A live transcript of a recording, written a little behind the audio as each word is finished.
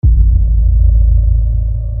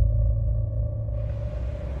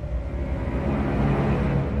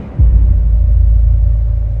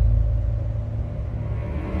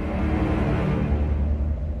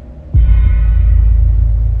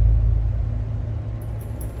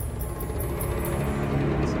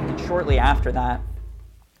shortly after that,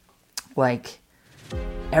 like,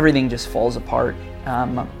 everything just falls apart.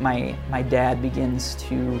 My dad begins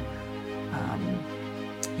to,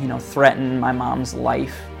 threaten my mom's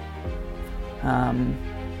life.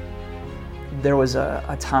 There was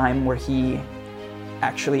a time where he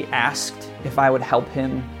actually asked if I would help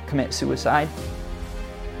him commit suicide.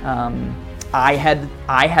 I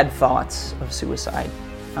had thoughts of suicide.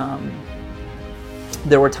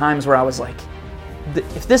 There were times where I was like,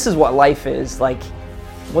 if this is what life is, like,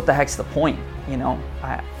 what the heck's the point?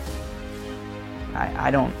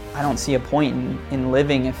 I don't see a point in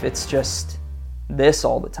living if it's just this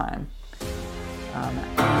all the time.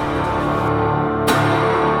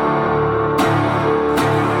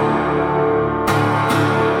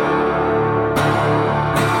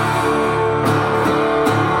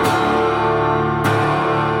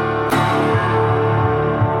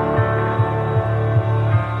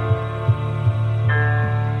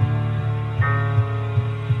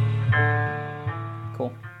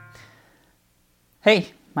 Cool.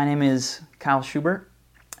 Hey, my name is Kyle Schubert,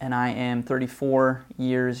 and I am 34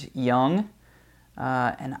 years young,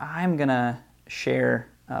 and I'm going to share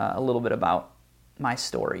a little bit about my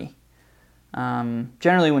story.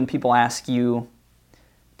 Generally, when people ask you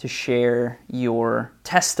to share your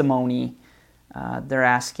testimony, they're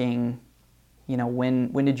asking,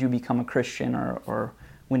 when did you become a Christian, or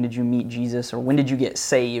when did you meet Jesus, or when did you get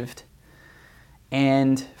saved?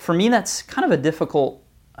 And for me, that's kind of a difficult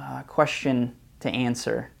question to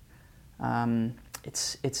answer.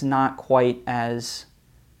 It's not quite as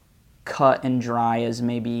cut and dry as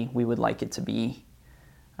maybe we would like it to be.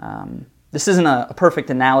 This isn't a perfect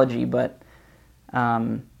analogy, but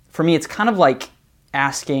for me, it's kind of like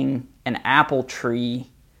asking an apple tree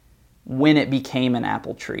when it became an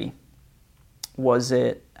apple tree. Was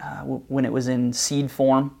it when it was in seed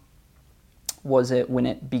form? Was it when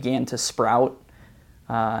it began to sprout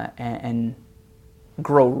and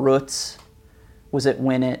grow roots? Was it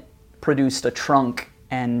when it produced a trunk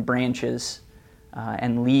and branches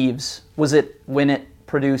and leaves? Was it when it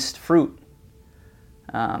produced fruit?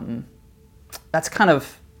 That's kind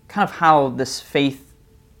of how this faith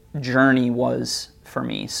journey was for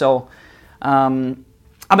me. So I'm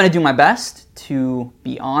going to do my best to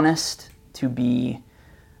be honest, to be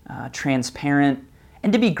transparent,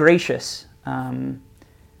 and to be gracious. I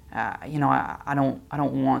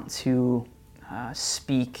don't want to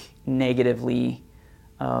speak negatively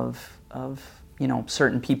of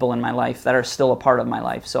certain people in my life that are still a part of my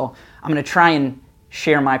life. So I'm going to try and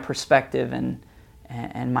share my perspective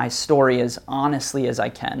and my story as honestly as I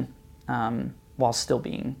can, while still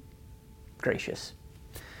being gracious.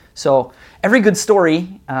 So every good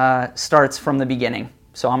story starts from the beginning.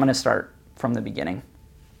 So I'm going to start from the beginning.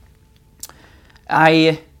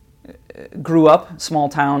 I grew up, small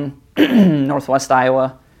town, northwest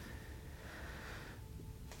Iowa.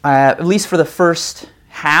 At least for the first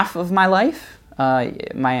half of my life,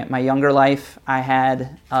 my younger life, I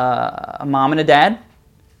had a mom and a dad.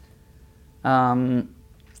 The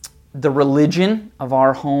religion of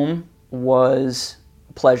our home was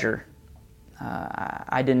pleasure.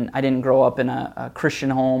 I didn't grow up in a Christian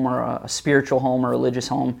home or a spiritual home or religious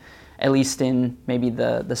home, at least in maybe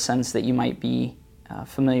the sense that you might be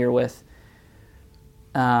familiar with.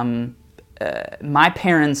 My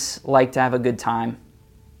parents liked to have a good time.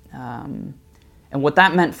 And what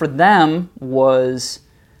that meant for them was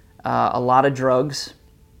a lot of drugs,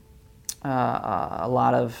 a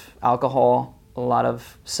lot of alcohol, a lot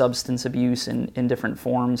of substance abuse in different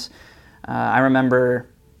forms. I remember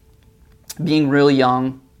being really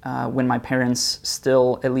young when my parents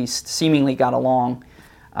still, at least seemingly, got along.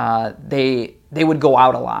 They would go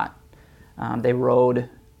out a lot. They rode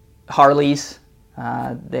Harleys.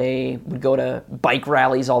 They would go to bike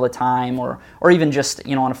rallies all the time, or even just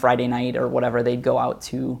on a Friday night or whatever, they'd go out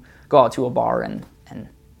to a bar and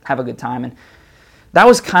have a good time. And that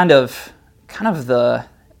was kind of the,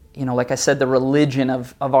 like I said, the religion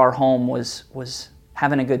of our home was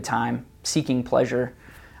having a good time, seeking pleasure.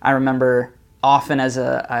 I remember often as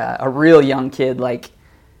a real young kid, like,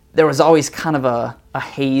 there was always kind of a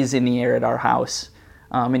haze in the air at our house,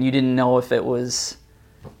 and you didn't know if it was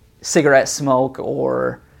cigarette smoke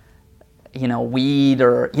or weed,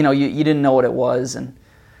 or you didn't know what it was. And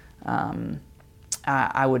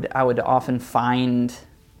I would often find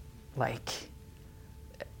like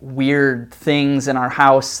weird things in our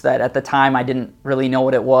house that at the time I didn't really know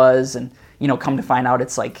what it was, and come to find out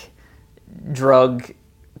it's like drug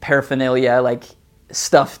paraphernalia, like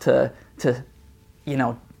stuff to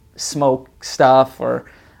smoke stuff, or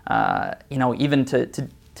even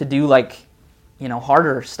to do like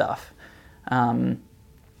harder stuff.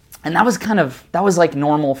 And that was like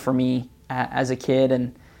normal for me as a kid,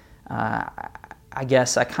 and I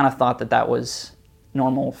guess I kind of thought that was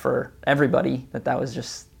normal for everybody, that was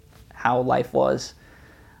just how life was.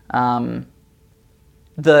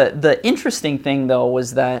 The interesting thing, though,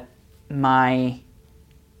 was that my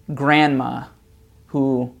grandma,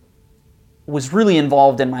 who was really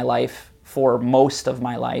involved in my life for most of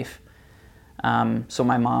my life, so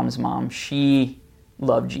my mom's mom, she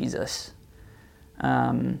loved Jesus.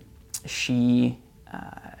 She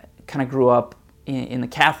kind of grew up in the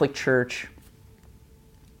Catholic Church.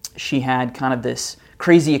 She had kind of this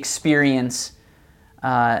crazy experience.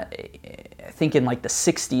 I think in like the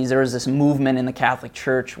 60s, there was this movement in the Catholic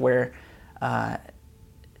Church where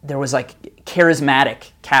there was like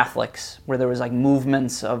charismatic Catholics, where there was like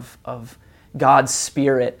movements of God's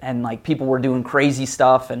Spirit, and like people were doing crazy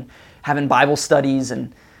stuff and having Bible studies,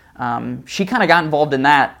 and she kind of got involved in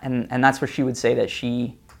that, and that's where she would say that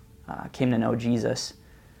she came to know Jesus.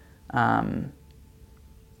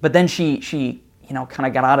 But then she kind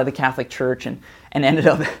of got out of the Catholic Church and ended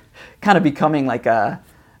up kind of becoming like an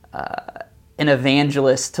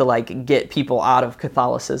evangelist to like get people out of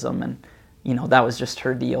Catholicism, and that was just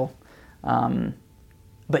her deal.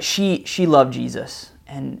 But she loved Jesus,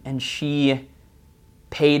 and she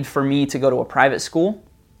paid for me to go to a private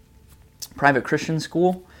Christian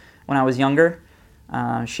school when I was younger.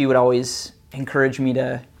 She would always encourage me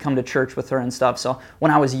to come to church with her and stuff. So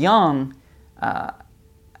when I was young, I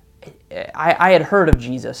had heard of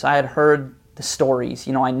Jesus. I had heard the stories.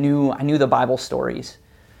 I knew the Bible stories,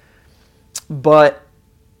 but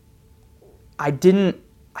I didn't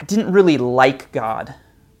really like God.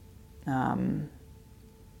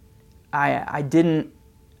 I didn't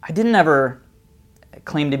ever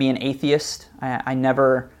claim to be an atheist. I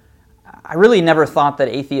really never thought that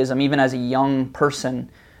atheism, even as a young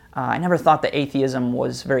person, I never thought that atheism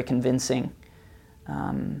was very convincing.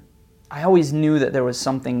 I always knew that there was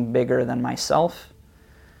something bigger than myself.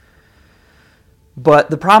 But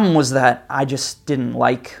the problem was that I just didn't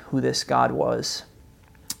like who this God was.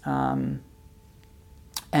 And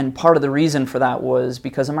part of the reason for that was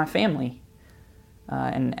because of my family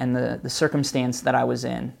and the circumstance that I was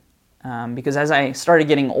in. Because as I started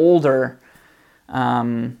getting older,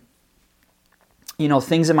 things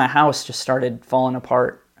in my house just started falling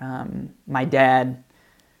apart. My dad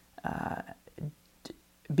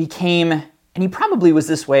became, and he probably was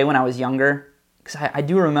this way when I was younger, because I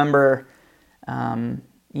do remember, being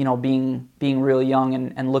real young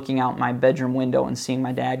and looking out my bedroom window and seeing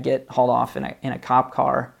my dad get hauled off in a cop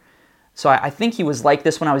car. So I think he was like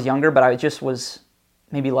this when I was younger, but I just was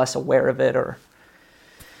maybe less aware of it, or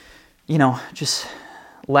just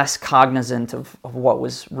less cognizant of what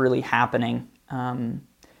was really happening.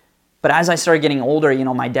 But as I started getting older,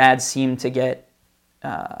 my dad seemed to get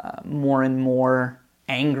more and more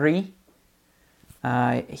angry.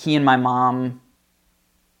 He and my mom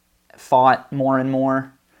fought more and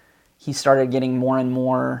more. He started getting more and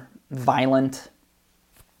more violent.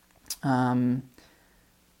 I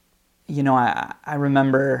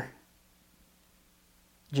remember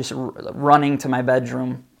just running to my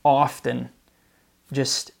bedroom often,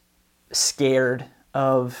 just scared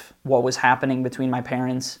of what was happening between my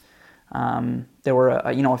parents. There were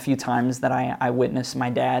a few times that I witnessed my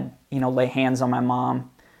dad lay hands on my mom,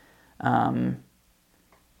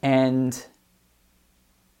 and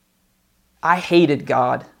I hated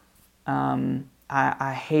God.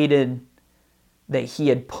 I hated that he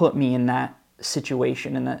had put me in that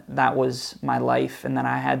situation, and that was my life, and that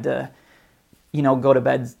I had to go to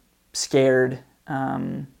bed scared.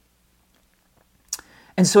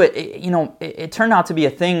 And so it turned out to be a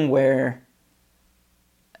thing where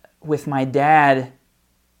with my dad,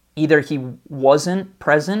 either he wasn't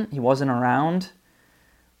present, he wasn't around,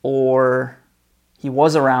 or he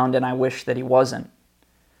was around and I wish that he wasn't.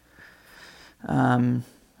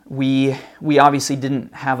 We obviously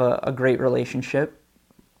didn't have a great relationship.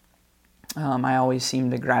 I always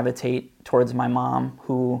seemed to gravitate towards my mom,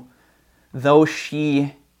 who, though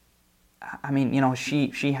she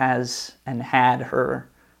has and had her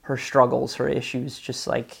struggles, her issues, just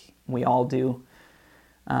like we all do.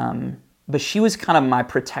 But she was kind of my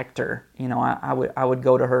protector. I would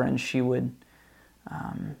go to her, and she would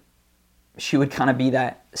kind of be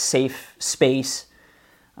that safe space,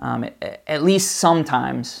 at least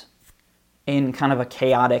sometimes, in kind of a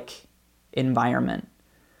chaotic environment.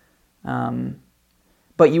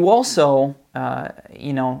 But you also,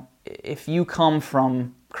 if you come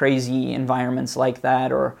from crazy environments like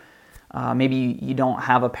that, or maybe you don't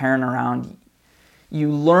have a parent around,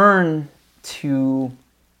 you learn to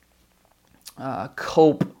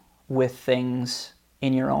cope with things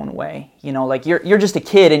in your own way. Like you're just a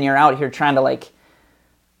kid and you're out here trying to like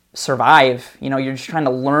survive. You're just trying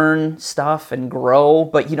to learn stuff and grow,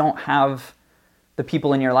 but you don't have the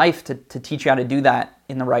people in your life to teach you how to do that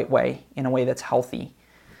in the right way, in a way that's healthy.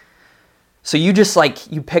 So you just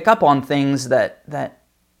like, you pick up on things that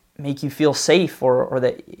make you feel safe or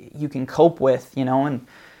that you can cope with,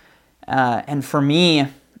 and for me,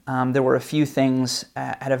 there were a few things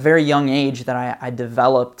at a very young age that I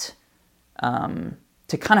developed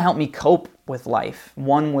to kind of help me cope with life.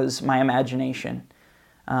 One was my imagination.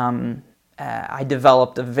 I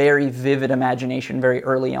developed a very vivid imagination very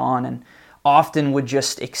early on, and often would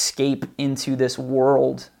just escape into this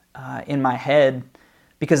world in my head,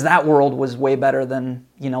 because that world was way better than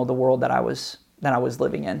the world that I was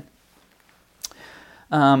living in.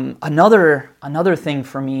 Another thing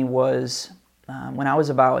for me was when I was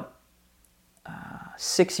about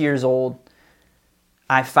 6 years old,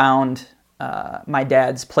 I found my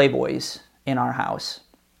dad's Playboys in our house.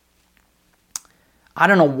 I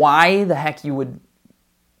don't know why the heck you would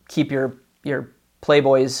keep your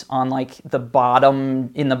Playboys on like in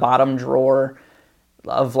the bottom drawer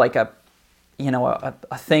of like a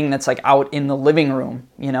thing that's like out in the living room.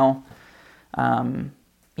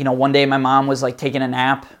 One day my mom was like taking a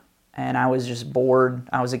nap and I was just bored.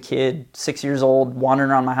 I was a kid, 6 years old,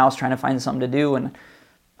 wandering around my house trying to find something to do, and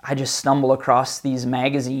I just stumble across these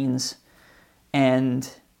magazines. And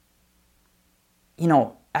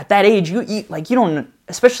at that age, you don't,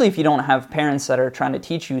 especially if you don't have parents that are trying to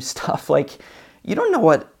teach you stuff, like you don't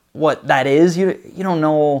know what that is. You don't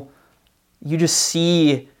know. You just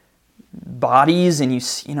see bodies and you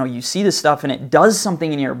see this stuff and it does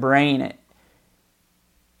something in your brain.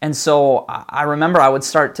 And so I remember I would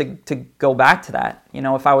start to go back to that.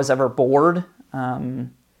 If I was ever bored,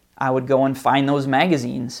 I would go and find those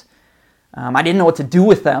magazines. I didn't know what to do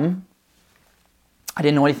with them. I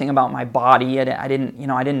didn't know anything about my body. I didn't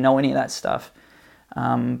know any of that stuff.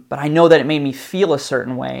 But I know that it made me feel a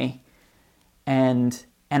certain way, and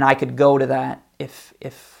I could go to that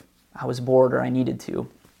if I was bored or I needed to.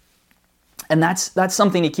 And that's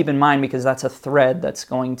something to keep in mind, because that's a thread that's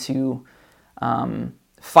going to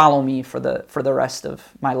follow me for the rest of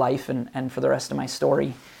my life and for the rest of my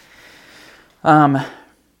story.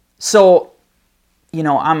 So,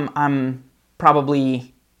 I'm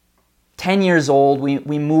probably 10 years old.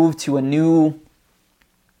 We moved to a new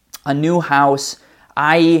house.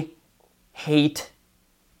 I hate,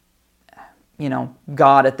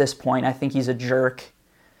 God at this point. I think he's a jerk.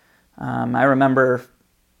 I remember,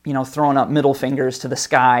 throwing up middle fingers to the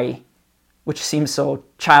sky, which seems so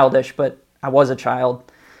childish, but I was a child.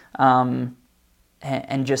 And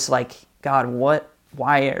just like, God,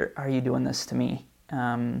 why are you doing this to me?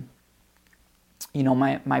 My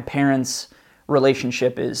parents'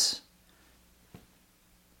 relationship is,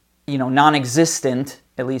 non-existent,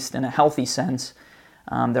 at least in a healthy sense.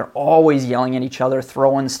 They're always yelling at each other,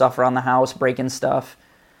 throwing stuff around the house, breaking stuff.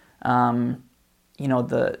 The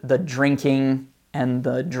drinking and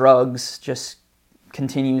the drugs just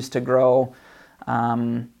continues to grow.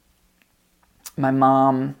 My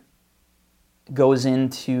mom goes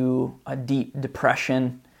into a deep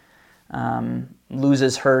depression,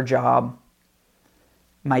 loses her job.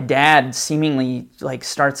 My dad seemingly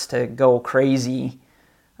starts to go crazy.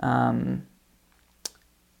 All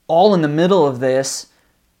in the middle of this,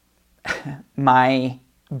 my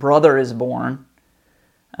brother is born,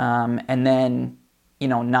 and then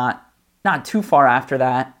not too far after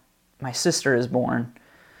that, my sister is born,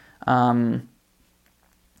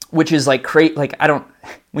 which is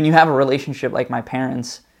when you have a relationship like my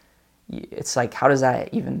parents, it's like, how does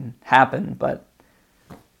that even happen? But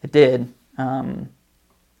it did.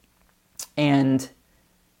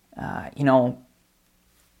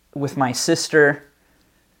 With my sister,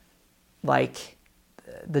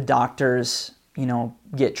 the doctors,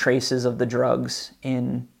 get traces of the drugs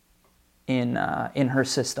in her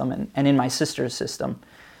system and in my sister's system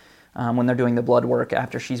when they're doing the blood work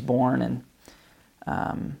after she's born, and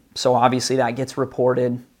so obviously that gets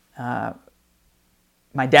reported.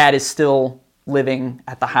 My dad is still living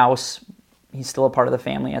at the house. He's still a part of the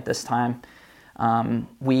family at this time.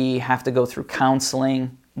 We have to go through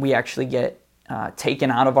counseling. We actually get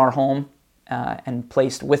taken out of our home and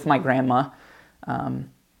placed with my grandma.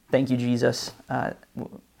 Thank you, Jesus.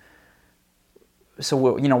 So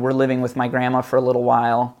we're living with my grandma for a little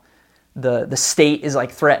while. The state is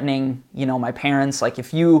threatening, my parents.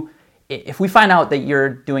 If we find out that you're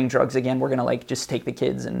doing drugs again, we're gonna just take the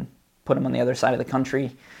kids and put them on the other side of the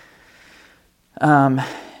country. And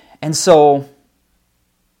so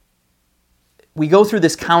we go through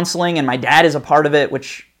this counseling, and my dad is a part of it,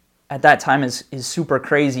 which at that time is super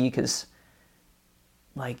crazy because,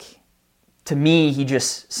 like, to me, he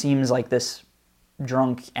just seems like this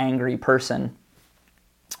drunk, angry person.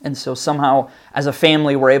 And so somehow, as a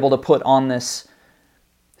family, we're able to put on this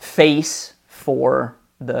face for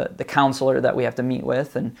the counselor that we have to meet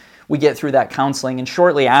with, and we get through that counseling, and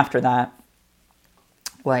shortly after that,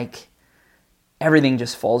 like, everything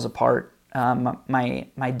just falls apart.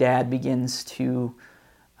 My dad begins to,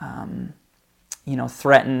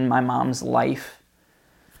 threaten my mom's life.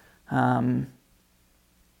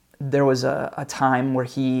 There was a time where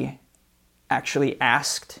he actually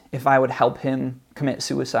asked if I would help him commit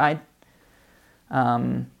suicide.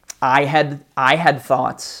 I had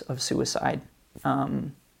thoughts of suicide.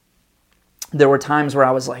 There were times where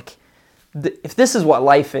I was like, if this is what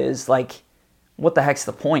life is, like, what the heck's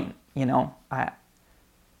the point?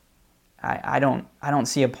 I don't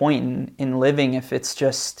see a point in living if it's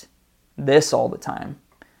just this all the time.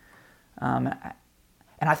 And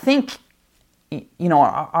I think,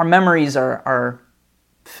 our memories are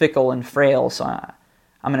fickle and frail, so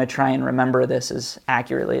I'm going to try and remember this as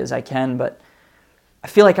accurately as I can, but I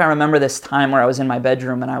feel like I remember this time where I was in my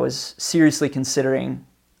bedroom and I was seriously considering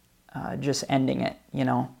just ending it,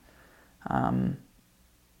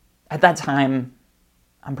 At that time,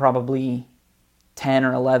 I'm probably 10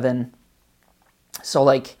 or 11, so,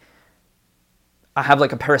 like, I have,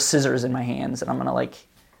 like, a pair of scissors in my hands, and I'm going to, like,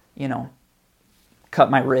 cut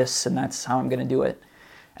my wrists, and that's how I'm going to do it.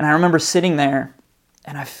 And I remember sitting there,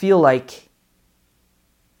 and I feel like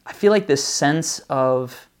this sense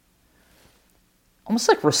of almost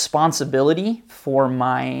like responsibility for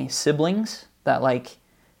my siblings, that, like,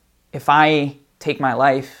 if I take my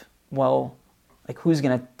life, well, like, who's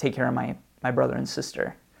going to take care of my brother and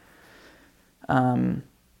sister?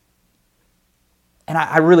 And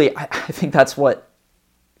I think that's what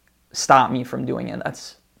stopped me from doing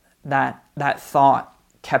it. That thought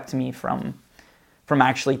kept me from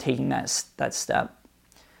actually taking that step.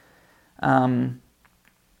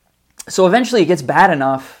 So eventually it gets bad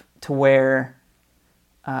enough to where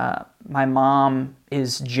my mom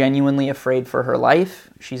is genuinely afraid for her life.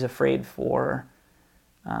 She's afraid for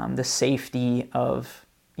the safety of,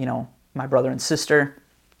 my brother and sister.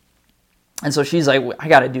 And so she's like, I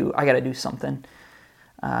gotta do something.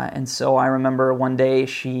 And so I remember one day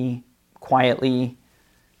she quietly,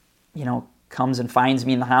 comes and finds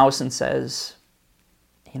me in the house and says,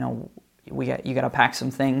 you got to pack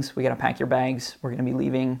some things. We got to pack your bags. We're going to be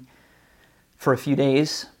leaving for a few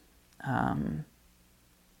days,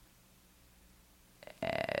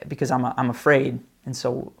 because I'm afraid. And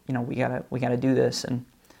so, we gotta do this. And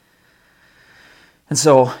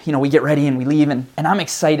so, we get ready and we leave, and I'm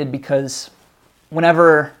excited because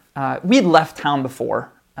whenever we had left town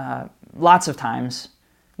before, lots of times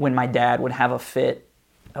when my dad would have a fit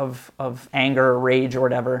of anger or rage or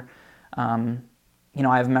whatever, I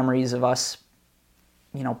have memories of us,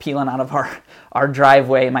 peeling out of our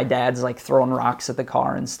driveway. My dad's like throwing rocks at the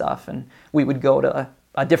car and stuff, and we would go to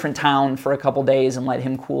a different town for a couple days and let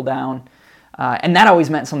him cool down. And that always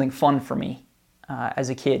meant something fun for me as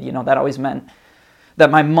a kid. That always meant that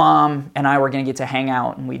my mom and I were going to get to hang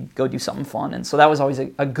out and we'd go do something fun. And so that was always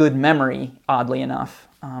a good memory, oddly enough,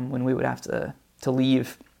 when we would have to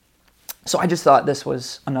leave. So I just thought this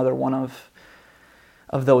was another one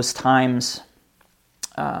of those times.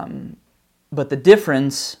 But the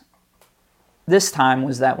difference this time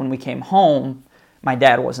was that when we came home, my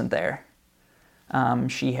dad wasn't there.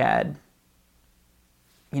 She had,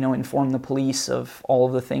 informed the police of all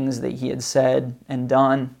of the things that he had said and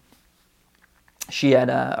done. She had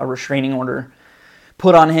a restraining order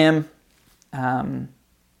put on him, and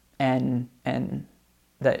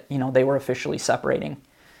that, they were officially separating,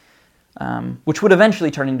 which would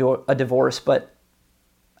eventually turn into a divorce, but,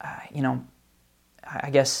 I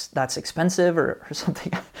guess that's expensive or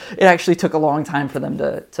something. It actually took a long time for them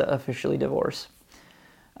to officially divorce.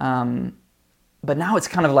 But now it's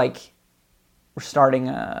kind of like we're starting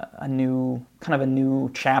a new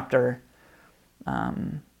chapter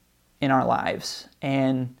in our lives.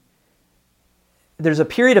 And there's a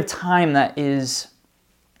period of time that is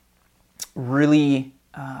really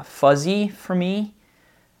fuzzy for me.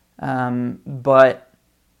 But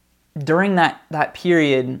during that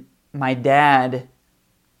period, my dad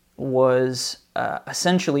was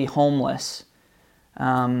essentially homeless.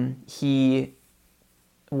 He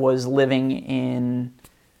was living in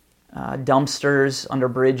dumpsters under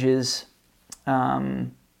bridges.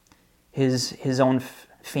 His own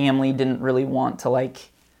family didn't really want to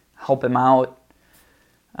help him out.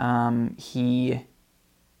 He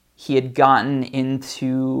had gotten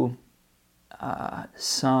into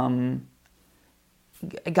some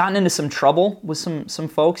gotten into some trouble with some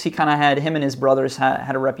folks. He kind of had, him and his brothers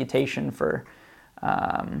had a reputation for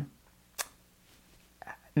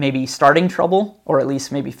maybe starting trouble, or at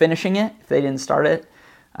least maybe finishing it if they didn't start it.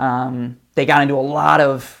 They got into a lot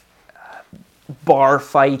of bar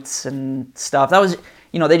fights and stuff. That was,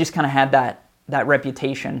 they just kind of had that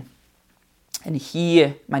reputation. And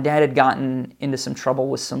my dad had gotten into some trouble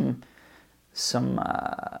with some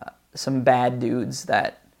bad dudes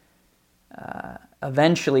that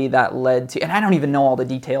eventually that led to, and I don't even know all the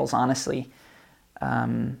details, honestly. I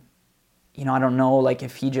don't know, like,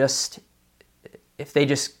 if they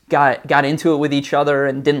just got into it with each other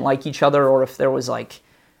and didn't like each other, or if there was, like,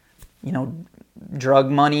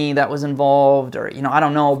 drug money that was involved, or, I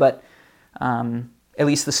don't know, but at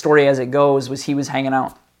least the story as it goes was he was hanging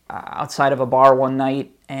out outside of a bar one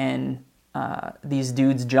night, and these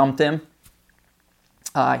dudes jumped him.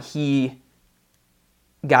 He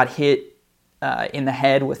got hit in the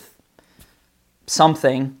head with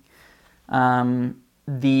something.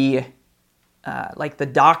 The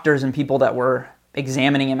doctors and people that were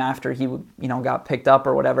examining him after he got picked up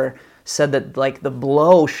or whatever said that, like, the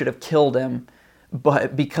blow should have killed him,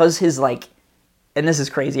 but because his, like, and this is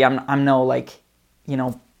crazy, I'm no, like,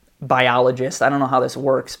 biologist, I don't know how this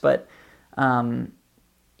works, but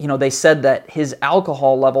they said that his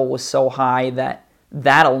alcohol level was so high that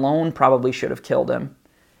alone probably should have killed him.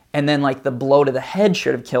 And then, like, the blow to the head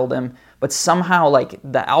should have killed him. But somehow, like,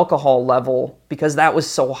 the alcohol level, because that was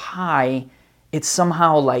so high, it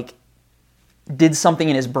somehow, like, did something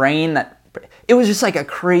in his brain that... It was just, like, a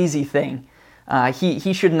crazy thing.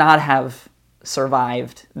 He should not have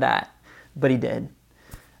survived that, but he did.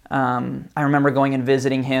 I remember going and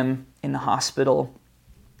visiting him in the hospital,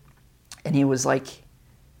 and he was like...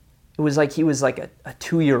 It was like he was, like, a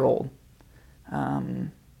 2-year-old.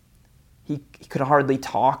 He could hardly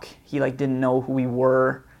talk. He, like, didn't know who we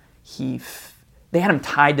were. They had him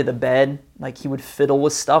tied to the bed. Like, he would fiddle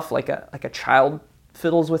with stuff like a child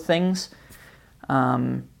fiddles with things.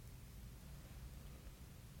 And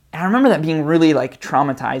I remember that being really, like,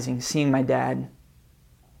 traumatizing, seeing my dad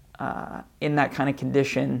in that kind of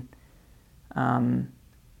condition.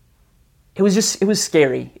 It was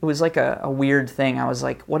scary. It was like a weird thing. I was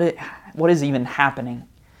like, what is even happening?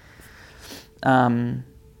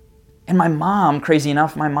 And my mom, crazy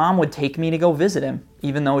enough, would take me to go visit him,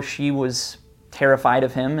 even though she was terrified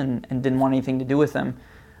of him and didn't want anything to do with him.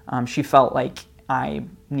 She felt like I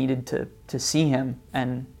needed to see him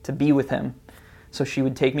and to be with him, so she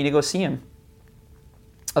would take me to go see him.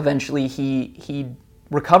 Eventually, he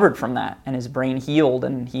recovered from that, and his brain healed,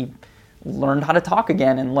 and he learned how to talk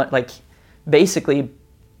again, and basically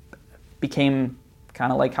became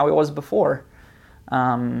kind of like how he was before.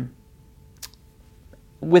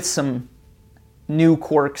 With some new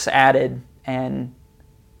quirks added, and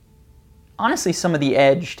honestly, some of the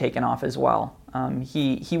edge taken off as well.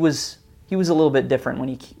 He was a little bit different when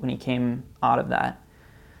he came out of that.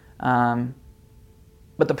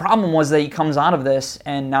 But the problem was that he comes out of this,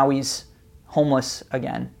 and now he's homeless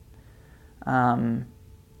again. At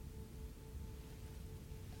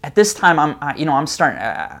this time,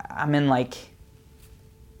 I'm in, like,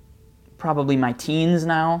 probably my teens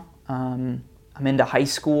now. I'm into high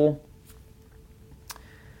school.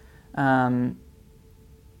 My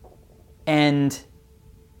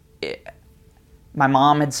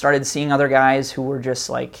mom had started seeing other guys who were just,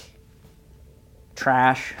 like,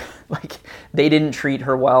 trash. Like, they didn't treat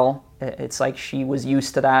her well. It's like she was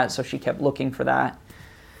used to that, so she kept looking for that.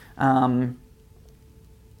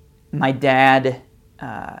 My dad,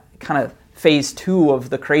 kind of phase 2 of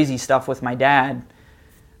the crazy stuff with my dad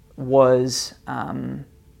was...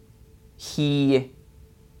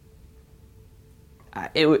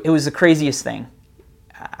 It was the craziest thing.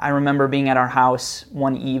 I remember being at our house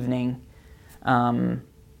one evening, and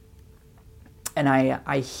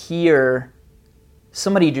I hear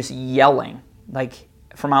somebody just yelling, like,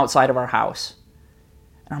 from outside of our house.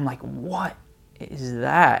 And I'm like, what is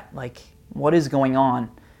that? Like, what is going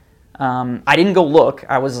on? I didn't go look.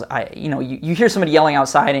 You hear somebody yelling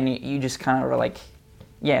outside, and you just kind of are like,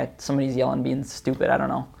 yeah, somebody's yelling, being stupid, I don't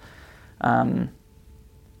know.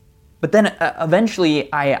 But then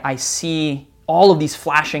eventually I see all of these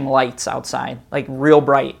flashing lights outside, like real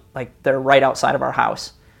bright, like they're right outside of our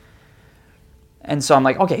house. And so I'm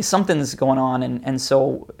like, okay, something's going on. And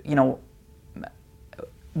so,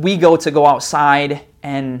 we go outside,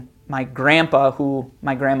 and my grandpa,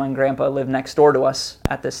 my grandma and grandpa lived next door to us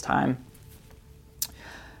at this time.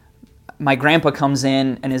 My grandpa comes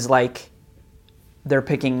in and is like, they're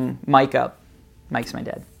picking Mike up. Mike's my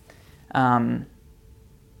dad.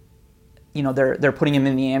 They're putting him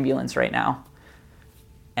in the ambulance right now.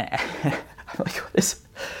 And I'm like,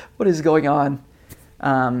 what is going on?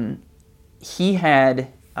 He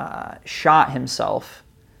had shot himself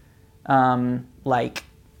like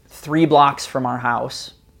 3 blocks from our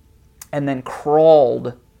house, and then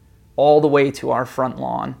crawled all the way to our front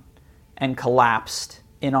lawn and collapsed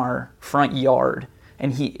in our front yard.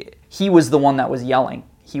 And he was the one that was yelling.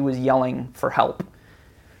 He was yelling for help.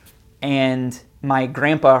 And my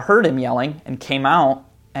grandpa heard him yelling and came out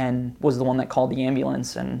and was the one that called the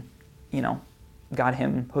ambulance and, got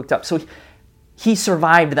him hooked up. So he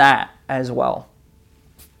survived that as well,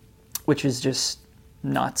 which is just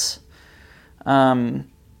nuts.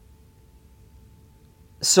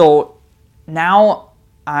 So now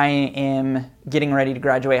I am getting ready to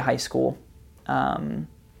graduate high school.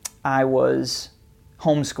 I was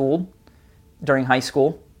homeschooled during high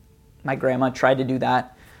school. My grandma tried to do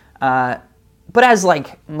that. But as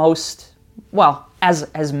like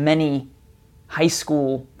as many high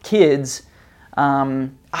school kids, I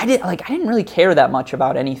didn't really care that much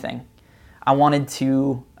about anything. I wanted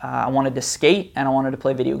to skate and I wanted to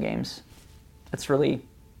play video games. That's really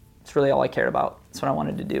all I cared about. That's what I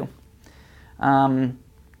wanted to do.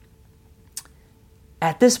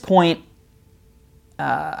 At this point,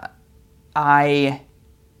 I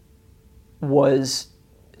was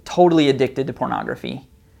totally addicted to pornography.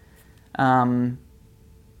 So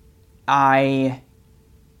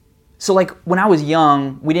like when I was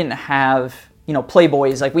young, we didn't have,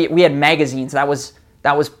 Playboys. Like we had magazines. That was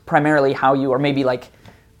primarily how you, or maybe like,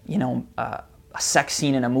 a sex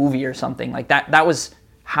scene in a movie or something like that. That was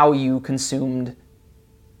how you consumed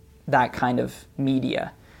that kind of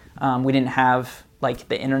media. We didn't have, like,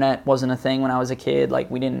 the internet wasn't a thing when I was a kid. Like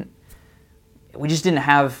we didn't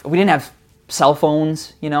have cell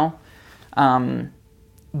phones,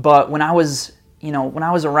 but when I was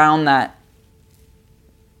around that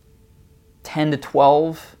 10 to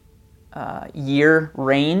 12 year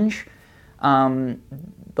range,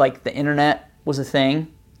 like the internet was a thing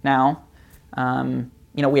now.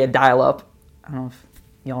 We had dial-up. I don't know if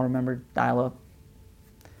y'all remember dial-up.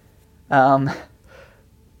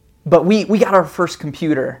 But we got our first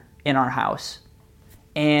computer in our house.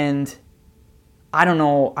 And I don't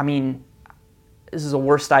know, this is the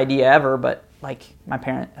worst idea ever, but like my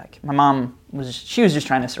mom was just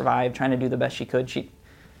trying to survive, trying to do the best she could.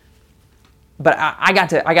 But I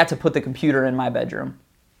got to put the computer in my bedroom.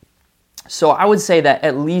 So I would say that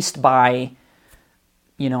at least by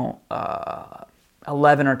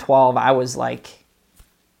 11 or 12, I was like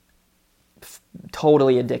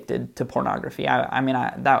totally addicted to pornography.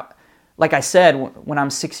 Like I said, when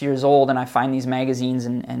I'm 6 years old and I find these magazines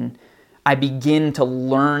and I begin to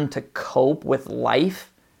learn to cope with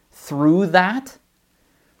life through that,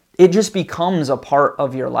 it just becomes a part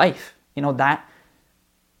of your life.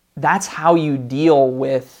 That's how you deal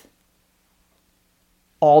with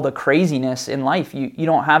all the craziness in life. You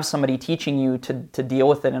don't have somebody teaching you to deal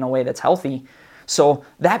with it in a way that's healthy. So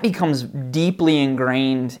that becomes deeply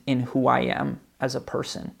ingrained in who I am as a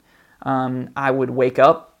person. I would wake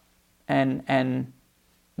up and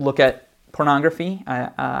look at pornography.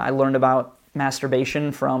 I learned about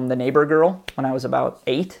masturbation from the neighbor girl when I was about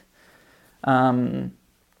 8.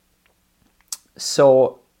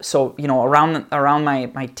 So around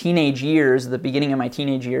my teenage years, the beginning of my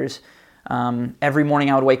teenage years, every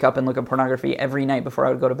morning I would wake up and look at pornography. Every night before I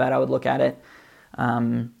would go to bed, I would look at it,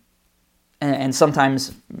 and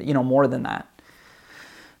sometimes more than that.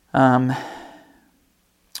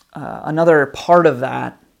 Another part of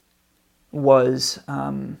that was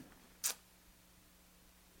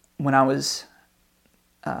when I was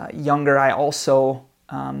younger, I also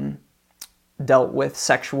dealt with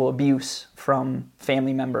sexual abuse from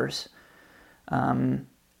family members,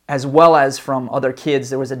 as well as from other kids.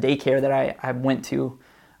 There was a daycare that I went to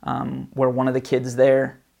where one of the kids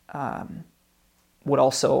there would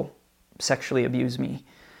also sexually abuse me.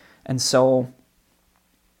 And so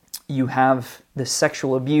you have this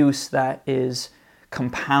sexual abuse that is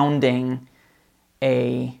compounding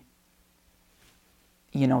a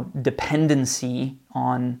dependency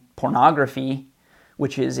on pornography,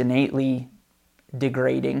 which is innately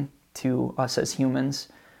degrading to us as humans,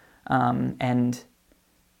 and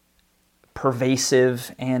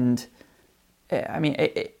pervasive, and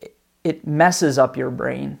it messes up your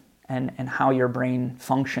brain and how your brain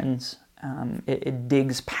functions. It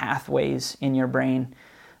digs pathways in your brain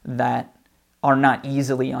that are not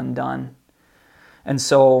easily undone. And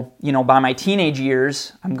so, by my teenage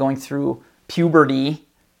years, I'm going through puberty.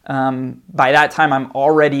 By that time, I'm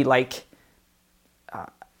already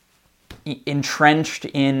entrenched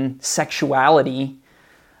in sexuality.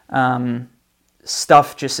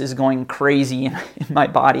 stuff just is going crazy in my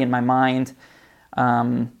body and my mind.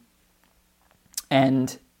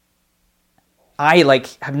 And I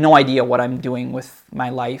have no idea what I'm doing with my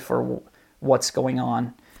life or what's going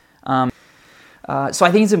on. So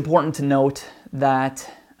I think it's important to note that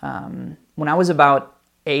when I was about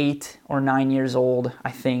 8 or 9 years old,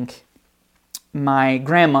 I think, my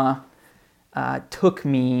grandma took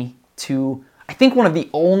me to, I think, one of the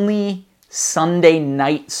only Sunday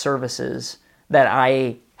night services that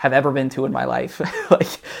I have ever been to in my life.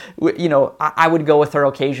 I would go with her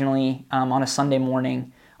occasionally on a Sunday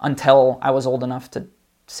morning until I was old enough to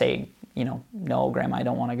say, no, Grandma, I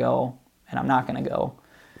don't want to go, and I'm not going to go.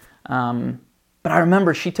 But I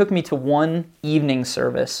remember she took me to one evening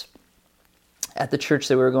service at the church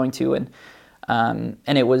that we were going to, and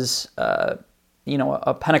it was a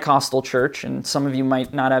Pentecostal church, and some of you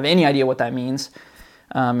might not have any idea what that means,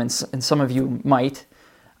 and some of you might.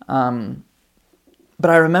 But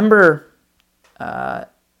I remember, and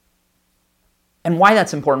why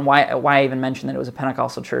that's important, why I even mentioned that it was a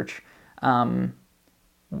Pentecostal church.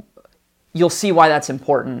 You'll see why that's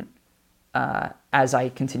important as I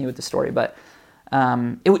continue with the story. But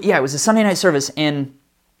it was a Sunday night service, and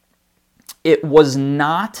it was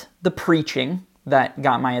not the preaching that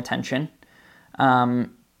got my attention. I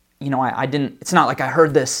didn't. It's not like I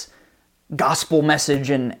heard this gospel message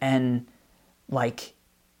and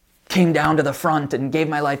came down to the front and gave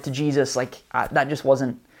my life to Jesus. That just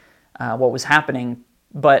wasn't what was happening.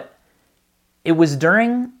 But it was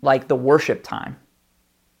during the worship time.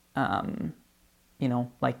 The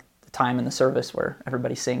time in the service where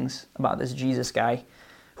everybody sings about this Jesus guy,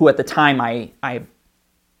 who at the time I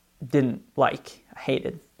didn't like, I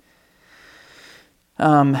hated.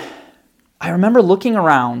 I remember looking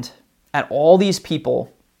around at all these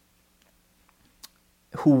people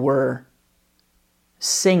who were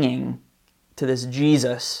singing to this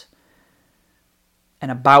Jesus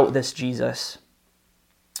and about this Jesus.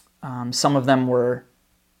 Some of them were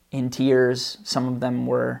in tears. Some of them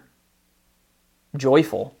were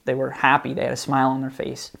joyful. They were happy. They had a smile on their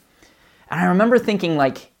face. And I remember thinking,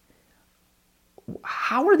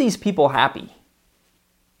 how are these people happy?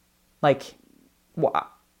 That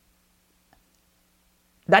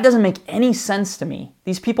doesn't make any sense to me.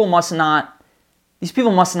 These people must not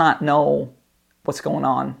know what's going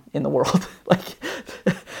on in the world.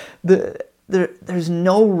 There's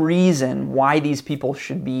no reason why these people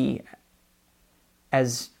should be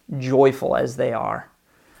as joyful as they are.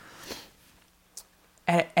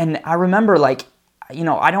 And I remember, I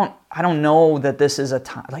don't know that this is a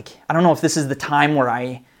time, I don't know if this is the time where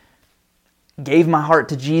I gave my heart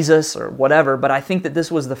to Jesus or whatever, but I think that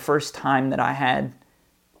this was the first time that I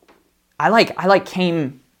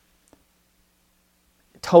came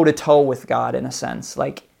toe to toe with God in a sense.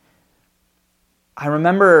 I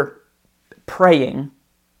remember praying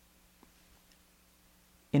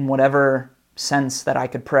in whatever sense that I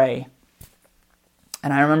could pray.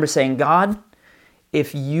 And I remember saying, God,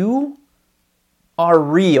 if you are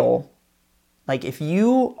real, if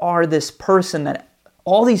you are this person that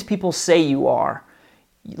all these people say you are,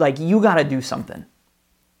 you got to do something.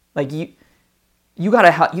 You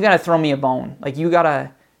got to throw me a bone. You got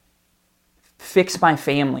to fix my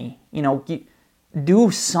family.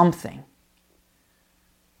 Do something.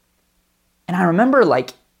 And I remember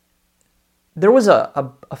there was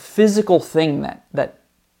a physical thing that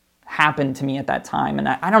happened to me at that time, and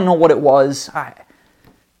I don't know what it was.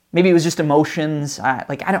 Maybe it was just emotions. I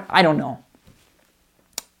don't know.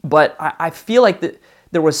 But I feel like that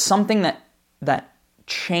there was something that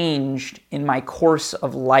changed in my course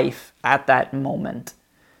of life at that moment.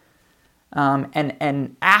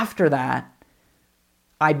 And after that,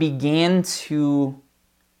 I began to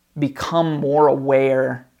become more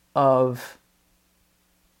aware of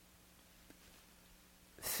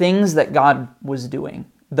things that God was doing,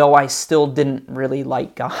 though I still didn't really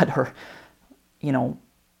like God or,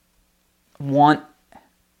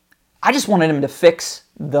 I just wanted him to fix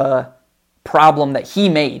the problem that he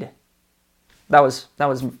made. That was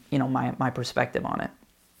my perspective on it.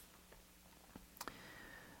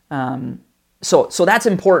 So that's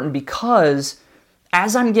important because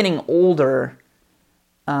as I'm getting older,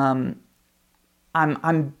 I'm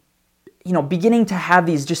beginning to have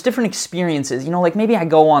these just different experiences. Maybe I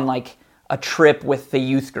go on a trip with the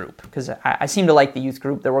youth group because I seem to like the youth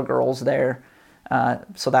group. There were girls there,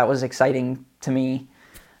 so that was exciting to me.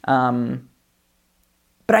 But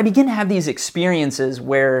I begin to have these experiences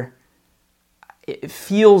where it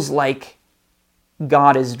feels like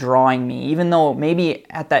God is drawing me, even though maybe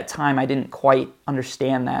at that time I didn't quite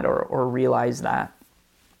understand that or realize that.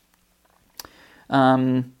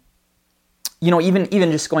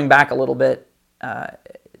 even just going back a little bit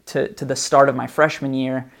to the start of my freshman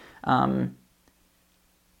year, I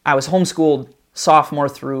was homeschooled sophomore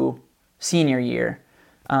through senior year.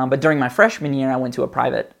 But during my freshman year, I went to a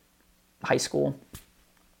private high school,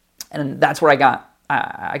 and that's where I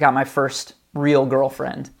got my first real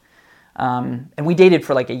girlfriend. And we dated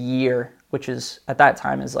for like a year, which is at that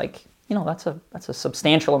time is like, that's a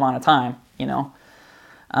substantial amount of time,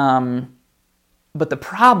 But the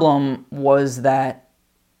problem was that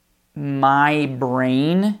my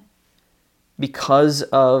brain, because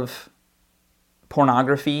of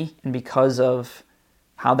pornography and because of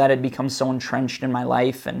how that had become so entrenched in my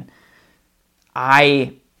life, and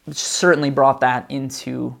I certainly brought that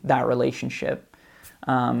into that relationship.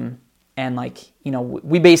 And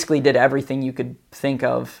we basically did everything you could think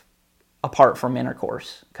of apart from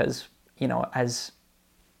intercourse, because, as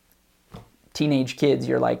teenage kids,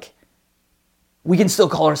 you're like, we can still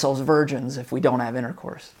call ourselves virgins if we don't have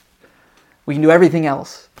intercourse. We can do everything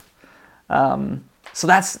else. So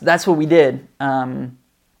that's what we did. And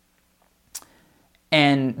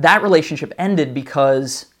that relationship ended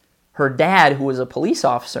because her dad, who was a police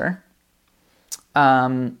officer,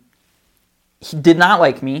 he did not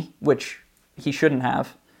like me, which he shouldn't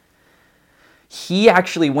have. He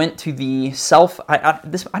actually went to the I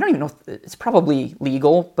don't even know if it's probably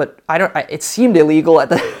legal, but it seemed illegal at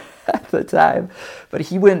the time. But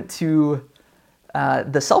he went to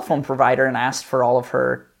the cell phone provider and asked for all of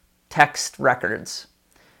her text records.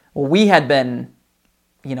 Well, we had been,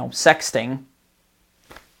 sexting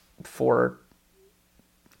for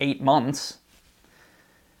 8 months.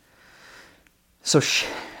 So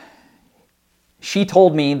she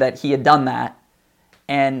told me that he had done that.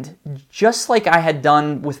 And just like I had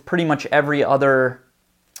done with pretty much every other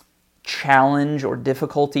challenge or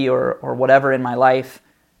difficulty or whatever in my life,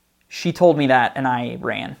 she told me that and I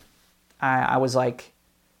ran. I was like,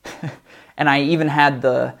 and I even had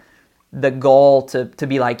the gall to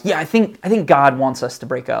be like, yeah, I think God wants us to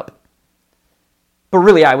break up. But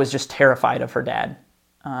really, I was just terrified of her dad.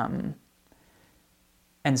 And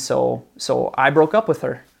so I broke up with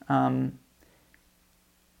her.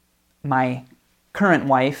 My current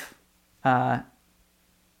wife, well,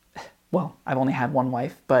 I've only had one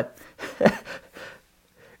wife, but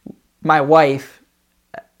my wife,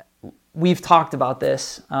 we've talked about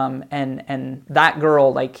this, and that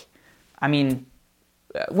girl,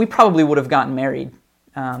 we probably would have gotten married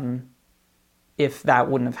if that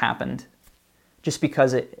wouldn't have happened. Just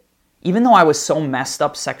because even though I was so messed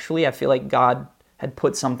up sexually, I feel like God had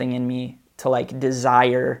put something in me to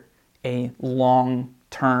desire a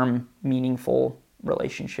long-term, meaningful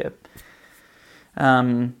relationship.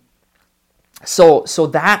 So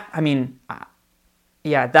that,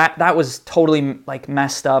 that was totally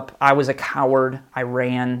messed up. I was a coward. I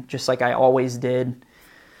ran just like I always did.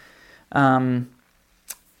 And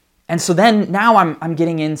so then now I'm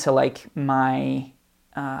getting into my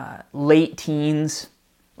late teens.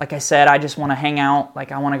 Like I said, I just want to hang out.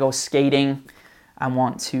 I want to go skating. I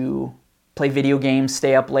want to play video games,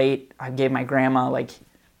 stay up late. I gave my grandma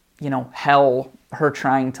hell, her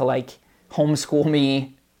trying to homeschool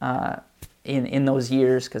me in those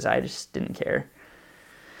years because I just didn't care.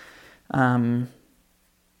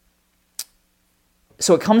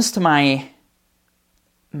 So it comes to my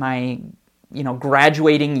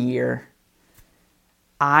graduating year.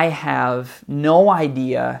 I have no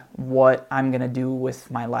idea what I'm going to do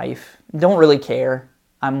with my life. Don't really care.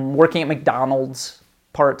 I'm working at McDonald's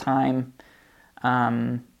part-time.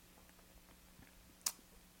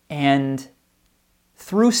 And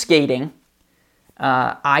through skating,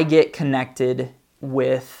 I get connected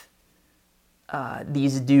with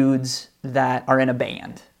these dudes that are in a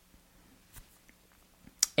band.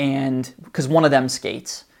 And because one of them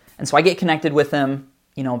skates. And so I get connected with him,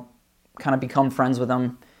 kind of become friends with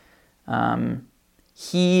him.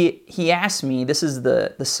 He asked me, this is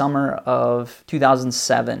the summer of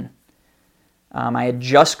 2007. I had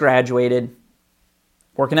just graduated,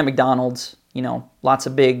 working at McDonald's, lots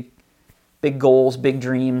of big goals, big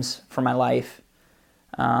dreams for my life.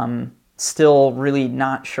 Still really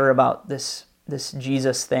not sure about this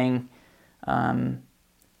Jesus thing. I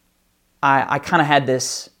kind of had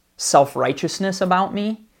this self-righteousness about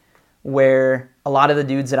me, where a lot of the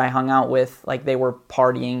dudes that I hung out with, they were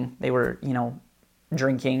partying, they were,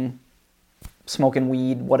 drinking, smoking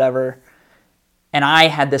weed, whatever. And I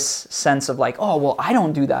had this sense of oh, well, I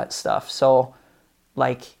don't do that stuff. So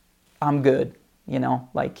I'm good,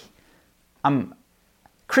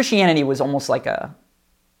 Christianity was almost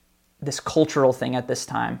this cultural thing at this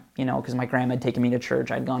time, because my grandma had taken me to church.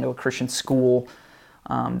 I'd gone to a Christian school.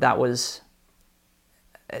 That was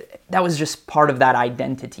that was just part of that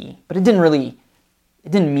identity. But it didn't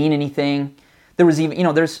mean anything. There was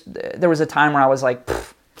even, there was a time where I was like,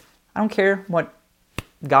 I don't care what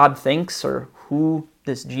God thinks or who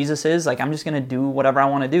this Jesus is. Like, I'm just going to do whatever I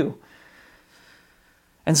want to do.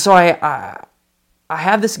 And so I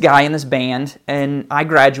have this guy in this band, and I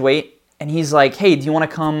graduate, and he's like, hey, do you want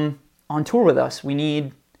to come on tour with us? We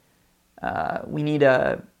need a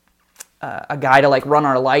guy to like run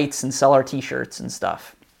our lights and sell our t-shirts and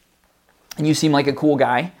stuff. And you seem like a cool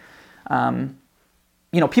guy.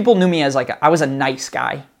 People knew me as like, I was a nice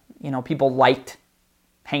guy. People liked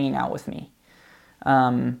hanging out with me.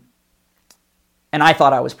 And I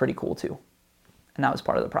thought I was pretty cool too. And that was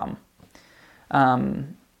part of the problem.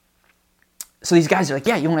 So these guys are like,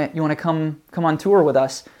 yeah, you want to come on tour with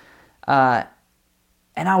us? And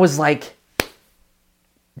I was like,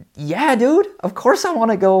 yeah, dude, of course I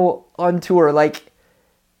want to go on tour. Like,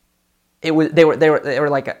 they were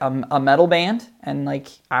like a metal band, and like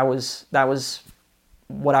that was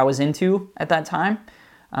what I was into at that time.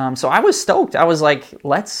 So I was stoked. I was like,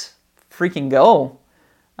 let's freaking go.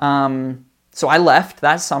 So I left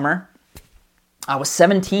that summer. I was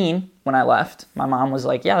 17 when I left. My mom was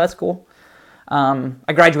like, yeah, that's cool.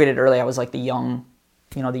 I graduated early. I was like the young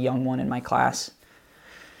one in my class.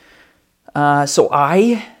 So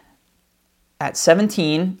at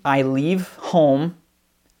 17, I leave home.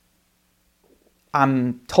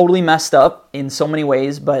 I'm totally messed up in so many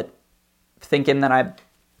ways, but thinking that I,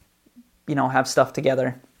 have stuff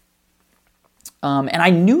together. And I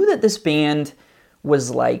knew that this band was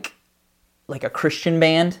like a Christian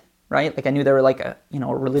band, right? Like I knew they were like a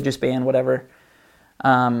religious band, whatever.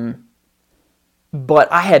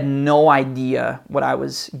 But I had no idea what I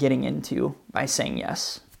was getting into by saying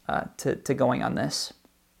yes to going on this.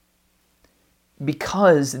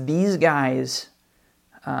 Because these guys,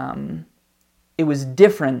 it was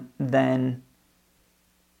different than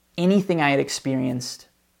anything I had experienced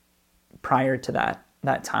prior to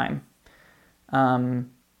that time.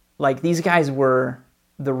 Like these guys were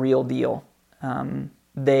the real deal.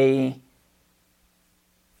 They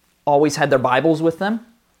always had their Bibles with them.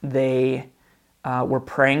 They were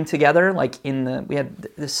praying together. Like we had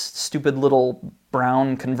this stupid little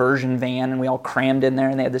brown conversion van, and we all crammed in there,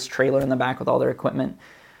 and they had this trailer in the back with all their equipment.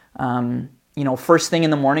 First thing in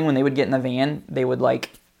the morning when they would get in the van, they would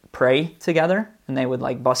like pray together, and they would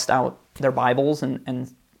like bust out their Bibles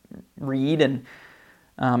and read. And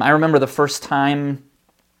I remember the first time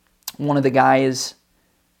one of the guys,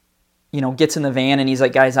 gets in the van, and he's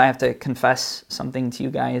like, guys, I have to confess something to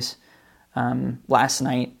you guys. Last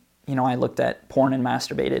night, I looked at porn and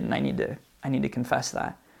masturbated, and I need to confess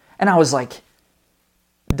that. And I was like,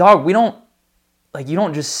 dog, you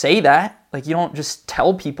don't just say that. Like, you don't just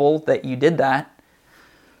tell people that you did that.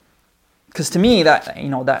 Because to me, that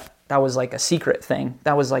was like a secret thing.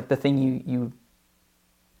 That was like the thing you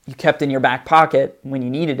kept in your back pocket when you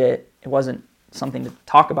needed it. It wasn't something to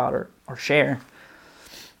talk about or share.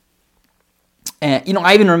 And,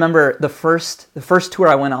 I even remember the first tour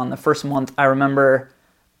I went on, the first month, I remember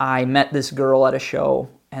I met this girl at a show,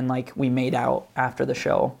 and like we made out after the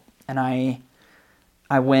show. And I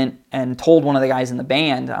went and told one of the guys in the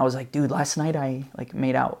band, I was like, dude, last night I like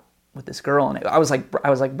made out with this girl. And I was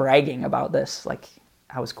like bragging about this, like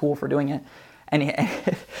I was cool for doing it. And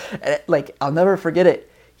like, I'll never forget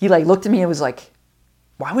it. He like looked at me and was like,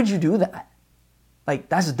 why would you do that? Like,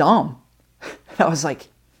 that's dumb. I was like,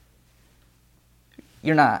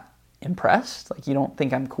 you're not impressed? Like, you don't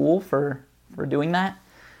think I'm cool for doing that?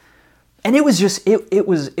 And it was just, it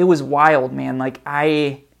was wild, man. Like,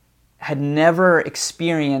 I had never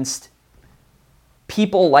experienced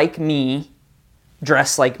people like me,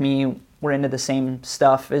 dressed like me, were into the same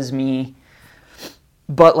stuff as me,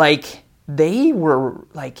 but like, they were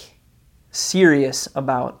like serious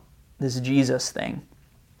about this Jesus thing.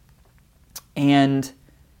 And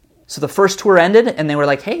so the first tour ended, and they were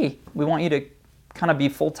like, hey, we want you to kind of be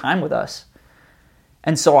full-time with us.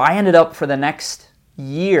 And so I ended up for the next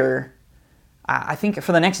year, I think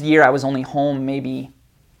for the next year I was only home maybe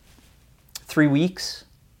 3 weeks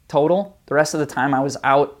total. The rest of the time I was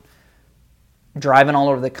out driving all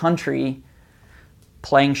over the country,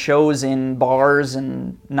 playing shows in bars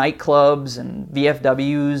and nightclubs and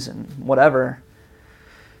VFWs and whatever.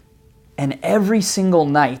 And every single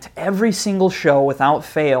night, every single show without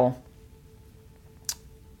fail,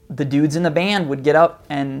 the dudes in the band would get up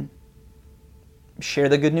and share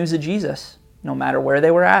the good news of Jesus, no matter where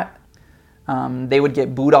they were at. They would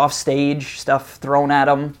get booed off stage, stuff thrown at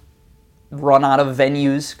them, run out of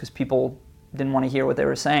venues because people didn't want to hear what they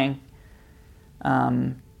were saying.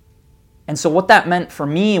 And so what that meant for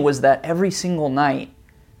me was that every single night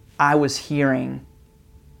I was hearing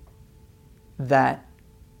that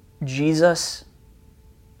Jesus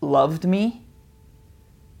loved me,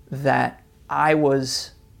 that I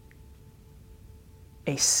was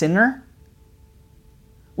a sinner,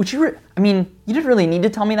 which you didn't really need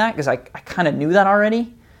to tell me that because I kind of knew that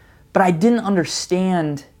already, but I didn't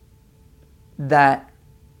understand that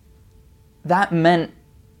that meant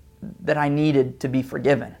that I needed to be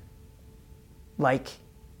forgiven. Like,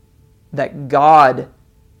 that God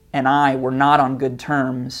and I were not on good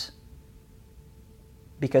terms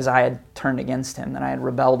because I had turned against him, that I had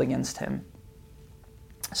rebelled against him.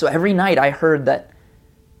 So every night I heard that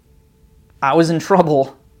I was in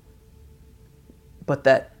trouble, but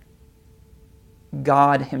that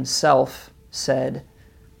God himself said,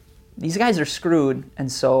 these guys are screwed,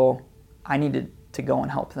 and so I needed to go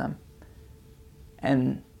and help them.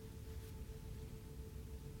 And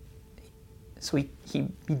so he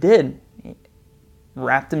did. He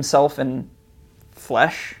wrapped himself in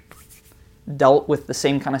flesh, dealt with the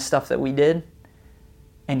same kind of stuff that we did,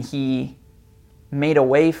 and he made a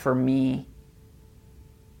way for me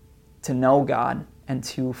to know God and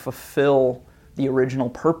to fulfill the original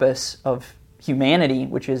purpose of humanity,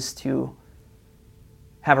 which is to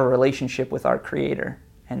have a relationship with our Creator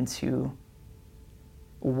and to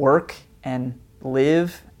work and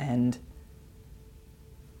live and,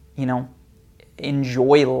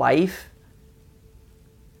 enjoy life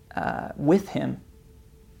with him.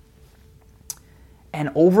 And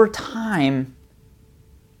over time,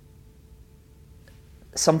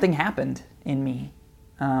 something happened in me.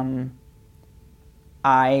 I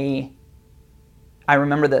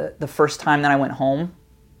remember the first time that I went home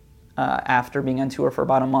after being on tour for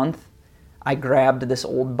about a month. I grabbed this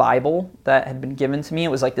old Bible that had been given to me. It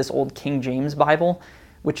was like this old King James Bible,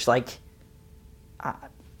 which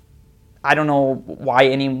I don't know why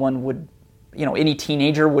anyone would, any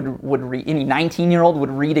teenager would read, any 19-year-old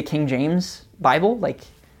would read a King James Bible,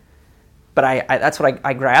 but I that's what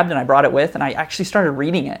I grabbed and I brought it with, and I actually started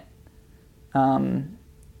reading it. And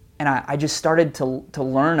I just started to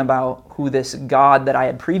learn about who this God that I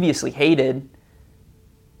had previously hated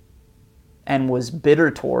and was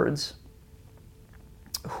bitter towards,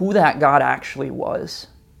 who that God actually was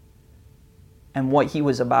and what he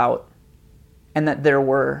was about, and that there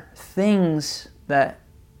were things that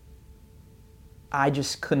I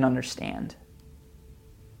just couldn't understand.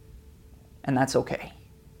 And that's okay.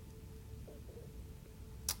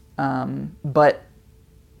 But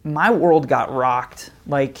my world got rocked.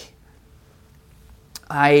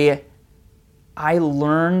 I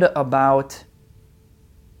learned about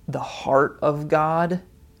the heart of God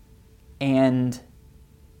and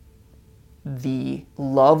the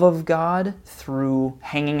love of God through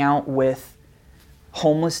hanging out with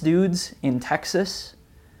homeless dudes in Texas.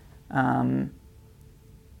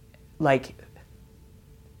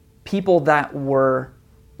 People that were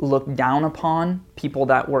looked down upon, people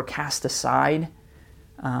that were cast aside,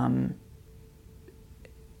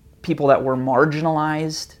 people that were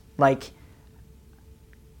marginalized.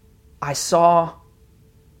 I saw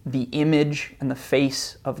the image and the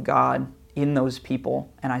face of God in those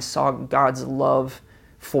people, and I saw God's love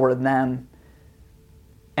for them.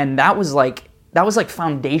 And that was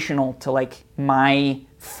foundational to my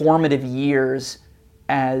formative years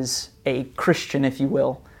as a Christian, if you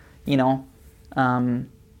will,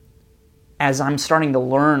 as I'm starting to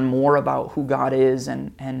learn more about who God is,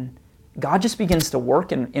 and God just begins to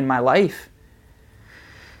work in my life.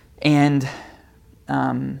 And,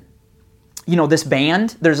 this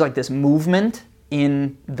band, there's this movement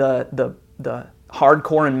in the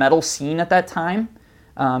hardcore and metal scene at that time,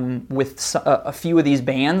 with a few of these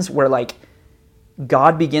bands where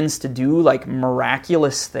God begins to do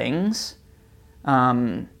miraculous things.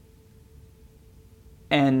 And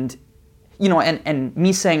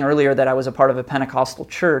me saying earlier that I was a part of a Pentecostal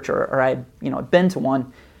church, or I'd been to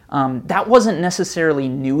one, that wasn't necessarily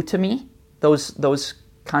new to me, those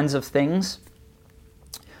kinds of things.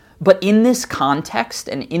 But in this context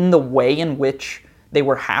and in the way in which they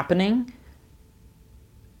were happening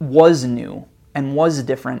was new and was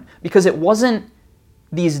different, because it wasn't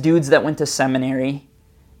these dudes that went to seminary.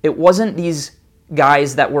 It wasn't these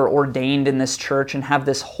guys that were ordained in this church and have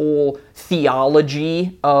this whole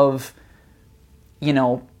theology of,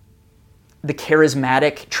 the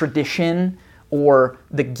charismatic tradition or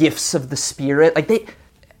the gifts of the Spirit.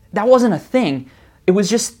 That wasn't a thing. It was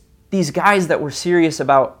just these guys that were serious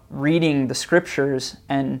about reading the scriptures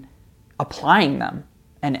and applying them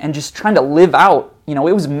and just trying to live out. It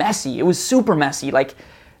was messy. It was super messy.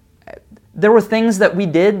 There were things that we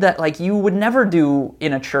did that you would never do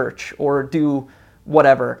in a church or do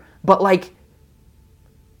whatever. But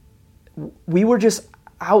we were just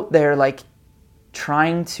out there like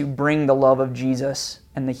trying to bring the love of Jesus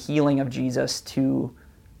and the healing of Jesus to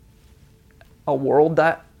a world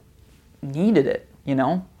that needed it,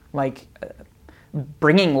 like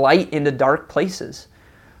bringing light into dark places.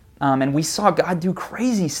 And we saw God do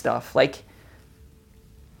crazy stuff. Like,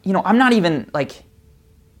 I'm not even like,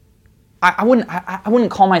 I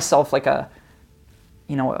wouldn't call myself like a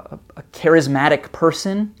charismatic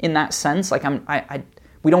person in that sense. Like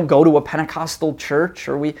we don't go to a Pentecostal church,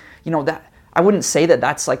 or that I wouldn't say that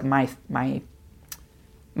that's like my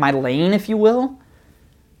lane, if you will.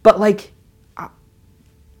 But like,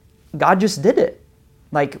 God just did it.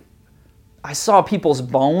 Like, I saw people's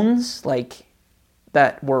bones like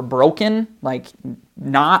that were broken, like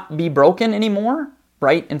not be broken anymore,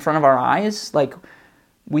 right in front of our eyes. Like,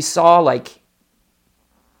 we saw like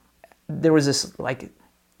there was this like,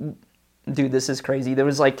 dude, this is crazy. There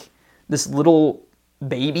was like this little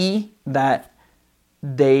baby that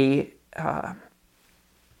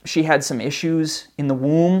she had some issues in the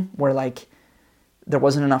womb where like there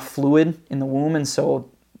wasn't enough fluid in the womb, and so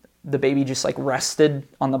the baby just like rested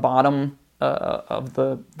on the bottom of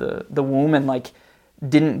the womb and like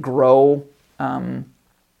didn't grow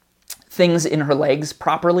things in her legs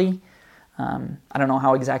properly. I don't know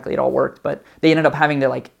how exactly it all worked, but they ended up having to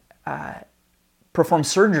like perform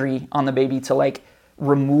surgery on the baby to like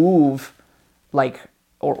remove like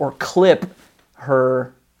or clip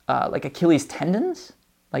her like Achilles tendons,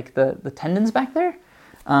 like the tendons back there,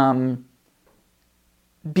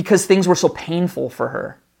 because things were so painful for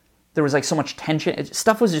her. There was like so much tension.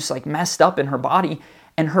 Stuff was just like messed up in her body.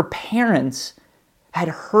 And her parents had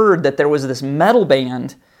heard that there was this metal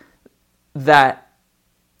band that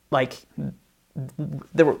like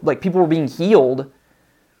there were like people were being healed,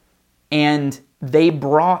 and they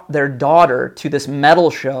brought their daughter to this metal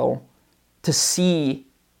show to see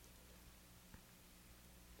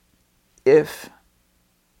if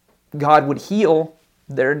God would heal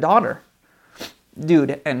their daughter.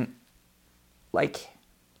 Dude, and like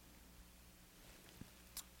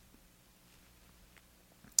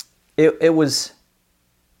it was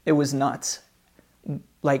nuts.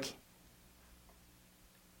 Like,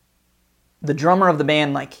 the drummer of the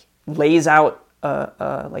band like lays out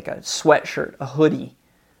like a sweatshirt, a hoodie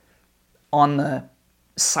on the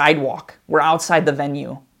sidewalk. We're outside the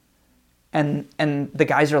venue, and the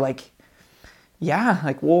guys are like, yeah,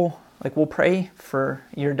 like we'll pray for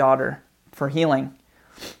your daughter for healing.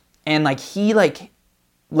 And like he like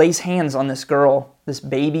lays hands on this girl, this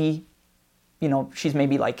baby, she's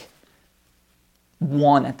maybe like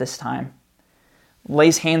 1 at this time,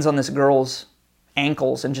 lays hands on this girl's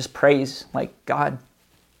ankles and just prays like, God,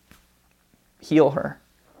 heal her.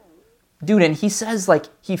 Dude, and he says like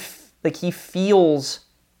he feels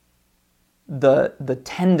the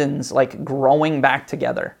tendons like growing back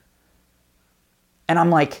together. And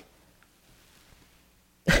I'm like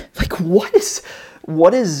what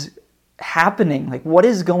is happening? Like, what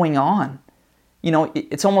is going on?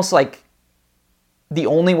 It's almost like the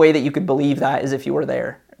only way that you could believe that is if you were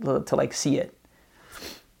there to like see it.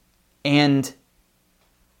 And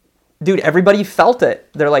dude, everybody felt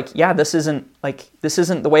it. They're like, yeah, this isn't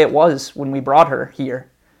the way it was when we brought her here.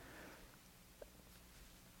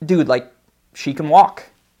 Dude, like, she can walk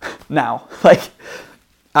now. Like,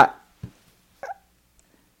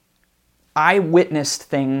 I witnessed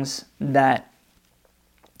things that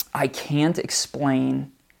I can't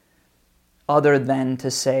explain other than to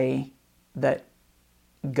say that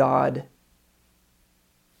God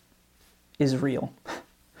is real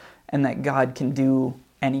and that God can do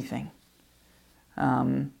anything.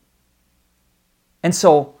 And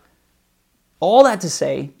so all that to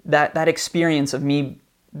say that experience of me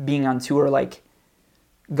being on tour, like,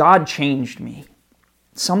 God changed me.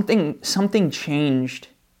 Something changed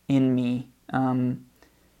in me. And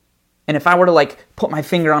if I were to like put my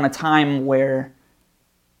finger on a time where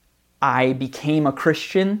I became a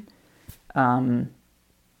Christian,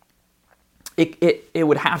 it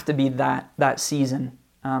would have to be that season,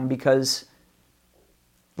 because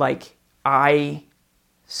like I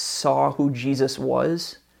saw who Jesus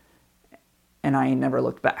was, and I never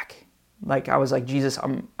looked back. Like, I was like, Jesus,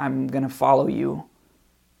 I'm gonna follow you,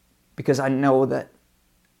 because I know that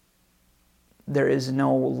there is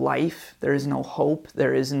no life, there is no hope,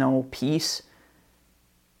 there is no peace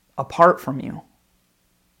apart from you.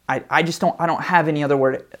 I don't have any other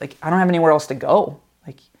word, like, I don't have anywhere else to go.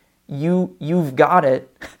 Like, you've got it,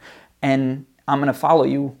 and I'm gonna follow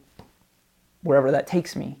you wherever that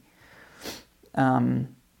takes me.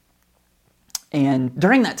 And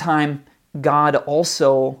during that time, God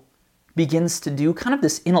also begins to do kind of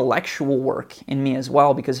this intellectual work in me as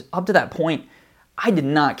well, because up to that point, I did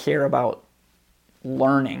not care about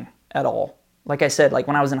learning at all. Like I said, like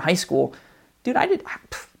when I was in high school, dude, I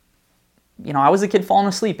was the kid falling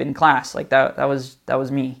asleep in class. Like that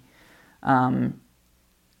was me.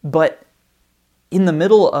 But in the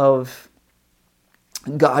middle of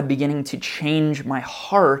God beginning to change my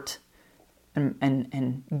heart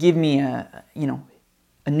and give me a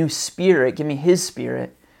new spirit, give me His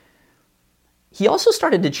Spirit, He also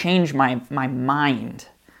started to change my mind.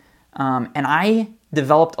 And I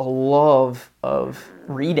developed a love of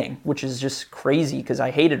reading, which is just crazy because I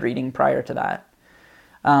hated reading prior to that.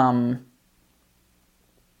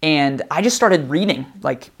 And I just started reading,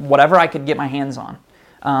 like, whatever I could get my hands on.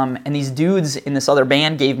 And these dudes in this other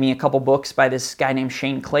band gave me a couple books by this guy named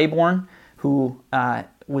Shane Claiborne, who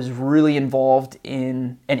was really involved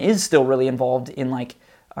in, and is still really involved in, like,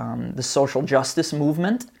 the social justice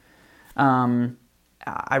movement.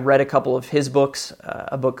 I read a couple of his books,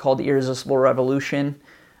 a book called The Irresistible Revolution,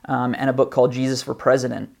 and a book called Jesus for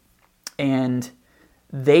President. And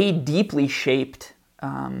they deeply shaped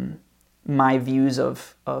my views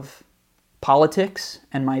of politics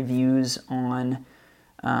and my views on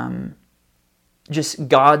just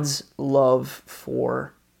God's love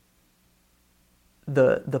for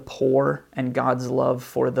the poor and God's love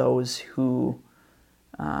for those who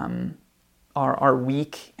are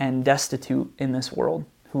weak and destitute in this world,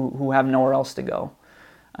 who have nowhere else to go.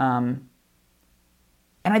 And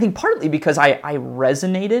I think partly because I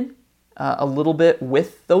resonated a little bit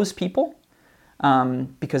with those people,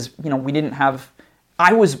 because we didn't have.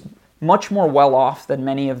 I was much more well off than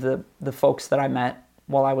many of the folks that I met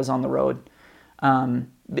while I was on the road.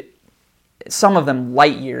 Some of them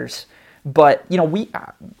light years, but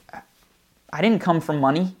I didn't come from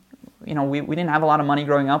money. We didn't have a lot of money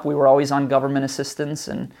growing up. We were always on government assistance,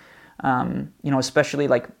 and especially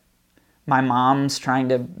like my mom's trying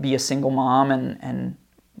to be a single mom and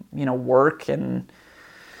work, and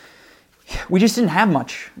we just didn't have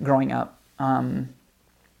much growing up, and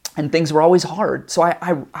things were always hard. So I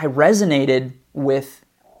resonated with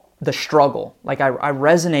the struggle. Like I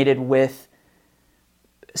resonated with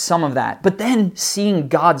some of that, but then seeing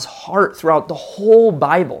God's heart throughout the whole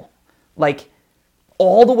Bible, like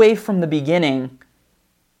all the way from the beginning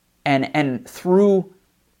and through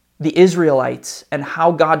the Israelites, and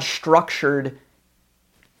how God structured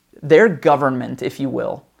their government, if you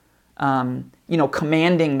will,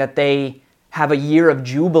 commanding that they have a year of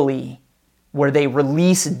Jubilee where they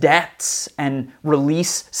release debts and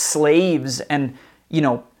release slaves, and,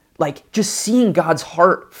 just seeing God's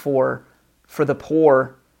heart for the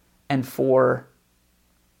poor and for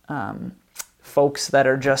folks that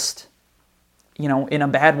are just, in a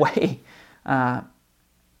bad way,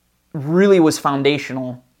 really was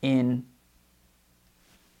foundational in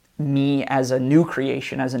me as a new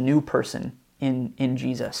creation, as a new person in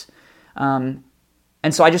Jesus. And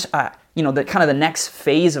so I just, the kind of the next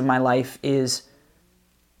phase of my life is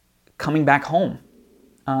coming back home.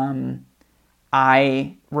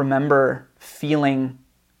 I remember feeling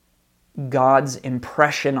God's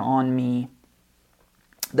impression on me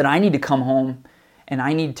that I need to come home and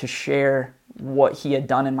I need to share what He had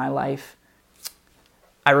done in my life.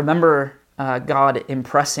 I remember God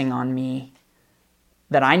impressing on me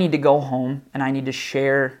that I need to go home and I need to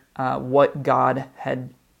share what God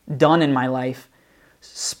had done in my life,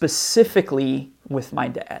 specifically with my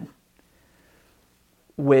dad,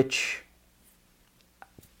 which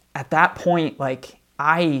at that point, like,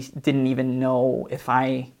 I didn't even know if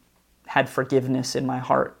I had forgiveness in my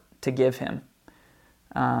heart to give him.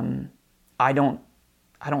 I don't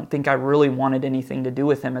think I really wanted anything to do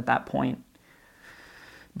with him at that point.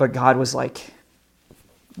 But God was like,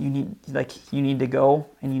 you need to go,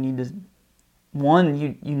 and you need to,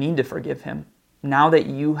 you need to forgive him. Now that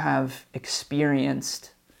you have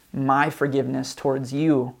experienced my forgiveness towards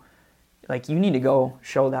you, like, you need to go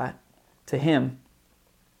show that to him.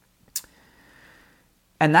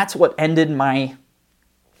 And that's what ended my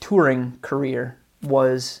touring career,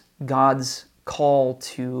 was God's call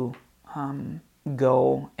to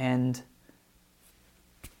go and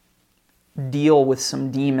deal with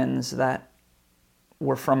some demons that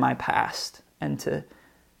were from my past, and to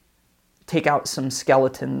take out some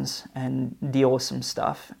skeletons and deal with some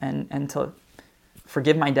stuff, and to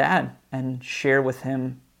forgive my dad and share with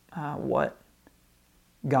him what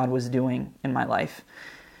God was doing in my life.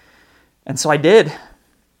 And so I did.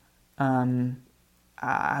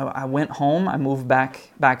 I went home. I moved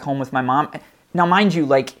back home with my mom. Now, mind you,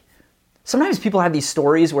 like, sometimes people have these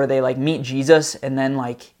stories where they, like, meet Jesus and then,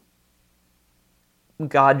 like,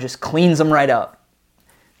 God just cleans them right up.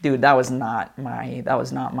 dude, that was not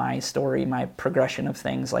my story, my progression of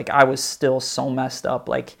things. Like, I was still so messed up,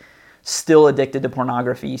 like, still addicted to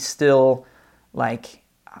pornography, still, like,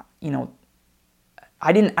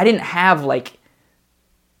 I didn't have, like,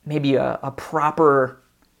 maybe a proper,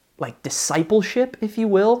 like, discipleship, if you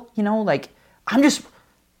will, like, I'm just,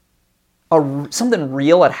 something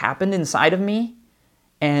real had happened inside of me,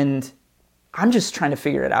 and I'm just trying to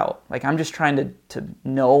figure it out. Like, I'm just trying to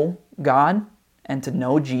know God and to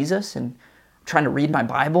know Jesus, and trying to read my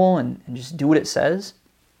Bible and just do what it says.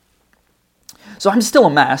 So I'm still a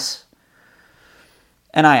mess.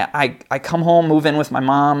 And I come home, move in with my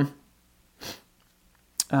mom.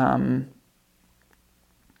 Before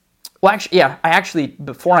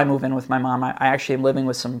I move in with my mom, I actually am living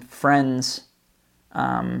with some friends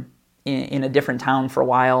in a different town for a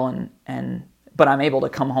while, but I'm able to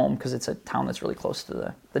come home because it's a town that's really close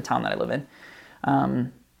to the town that I live in.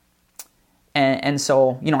 And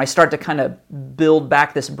so, I start to kind of build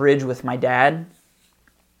back this bridge with my dad.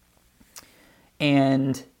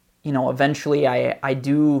 And, eventually I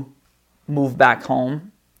do move back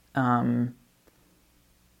home.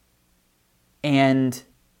 And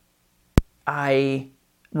I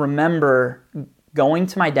remember going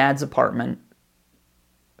to my dad's apartment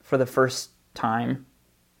for the first time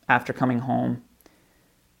after coming home,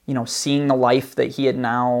 seeing the life that he had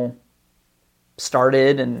now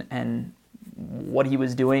started and what he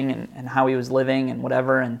was doing and how he was living and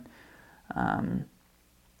whatever. And I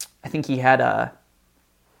think he had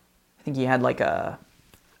like a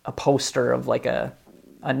poster of like a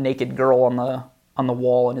naked girl on the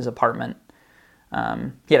wall in his apartment.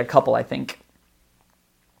 He had a couple, I think.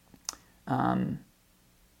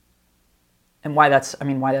 And why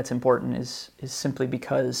that's important is simply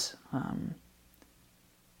because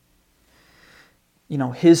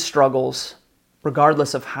his struggles,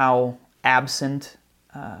 regardless of how absent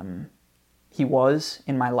he was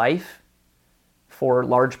in my life for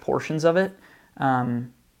large portions of it,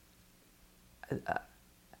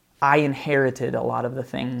 I inherited a lot of the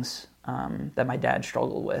things that my dad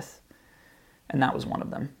struggled with, and that was one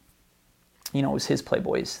of them. It was his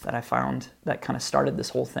Playboys that I found that kind of started this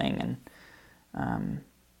whole thing. And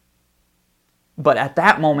but at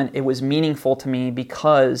that moment, it was meaningful to me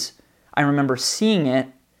because I remember seeing it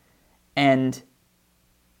and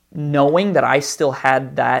knowing that I still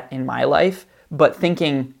had that in my life, but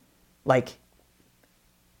thinking, like,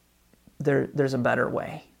 there's a better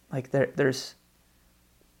way. Like, there's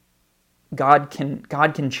God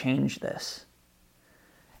can change this.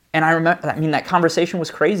 And I remember, that conversation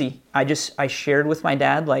was crazy. I shared with my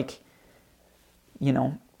dad, like,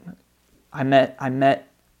 I met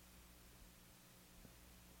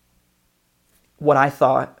what I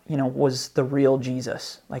thought, was the real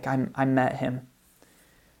Jesus. Like, I met him.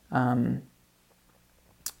 And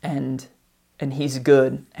he's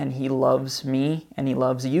good, and he loves me, and he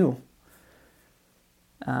loves you.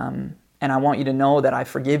 And I want you to know that I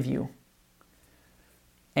forgive you.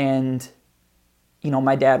 And,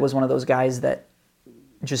 my dad was one of those guys that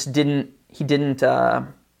just didn't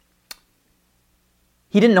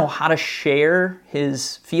know how to share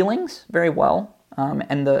his feelings very well.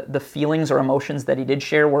 And the feelings or emotions that he did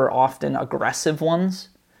share were often aggressive ones.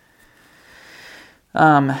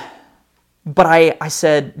 But I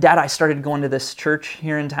said, Dad, I started going to this church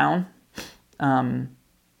here in town. Do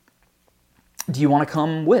you want to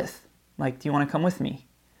come with? Like, do you want to come with me?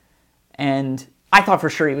 And I thought for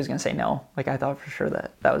sure he was going to say no. Like, I thought for sure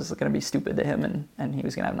that was going to be stupid to him and he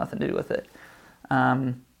was going to have nothing to do with it.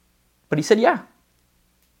 But he said, yeah.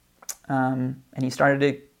 And he started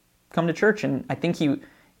to come to church, and I think he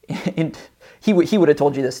would have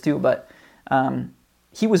told you this too, but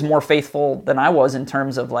he was more faithful than I was in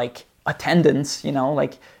terms of, like, attendance,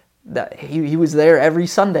 like that he was there every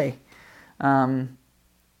Sunday. But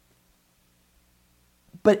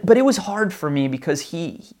it was hard for me because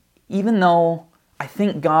even though I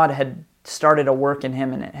think God had started a work in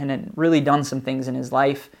him and had really done some things in his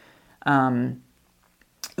life, it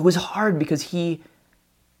was hard because he,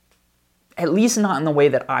 at least not in the way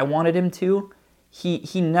that I wanted him to,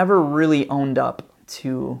 he never really owned up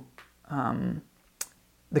to the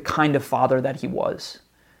kind of father that he was.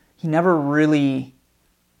 He never really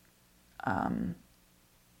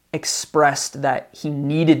expressed that he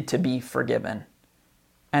needed to be forgiven,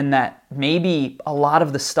 and that maybe a lot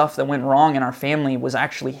of the stuff that went wrong in our family was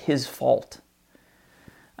actually his fault.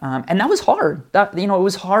 And that was hard. It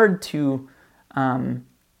was hard to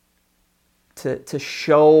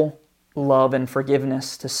show love and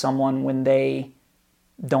forgiveness to someone when they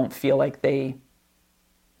don't feel like they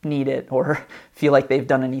need it or feel like they've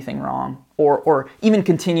done anything wrong, or even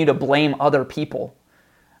continue to blame other people.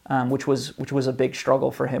 which was a big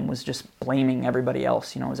struggle for him, was just blaming everybody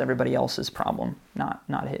else. It was everybody else's problem,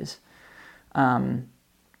 not his.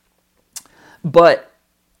 But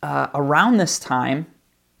around this time,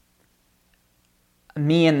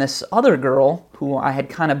 me and this other girl who I had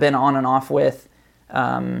kind of been on and off with,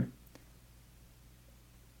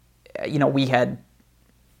 we had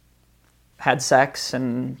sex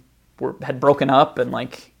and had broken up and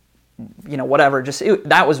whatever.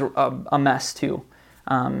 That was a mess too.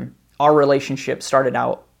 Our relationship started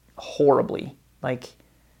out horribly.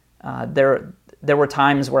 There were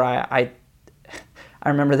times where I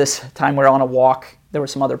remember this time we were on a walk. There were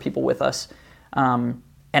some other people with us.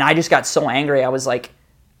 And I just got so angry. I was like,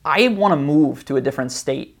 I want to move to a different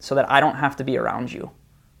state so that I don't have to be around you.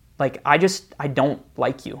 I don't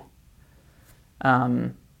like you.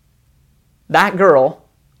 That girl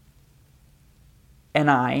and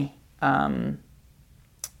I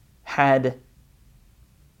had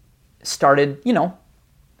started,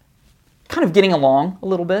 kind of getting along a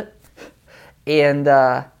little bit. And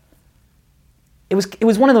it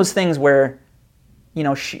was one of those things where,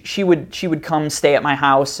 she would come stay at my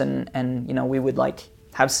house and we would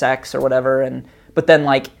have sex or whatever. But then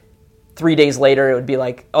 3 days later it would be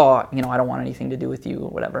oh, I don't want anything to do with you or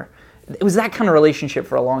whatever. It was that kind of relationship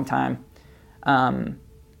for a long time.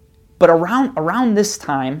 But around this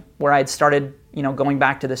time where I had started, going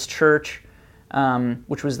back to this church,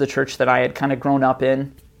 which was the church that I had kind of grown up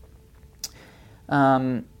in,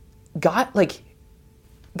 God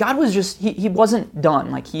was just, he wasn't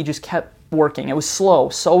done. He just kept working. It was slow,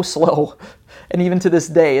 so slow. And even to this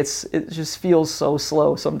day, it just feels so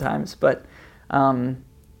slow sometimes. But,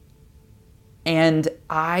 and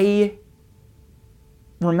I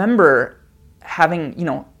remember having,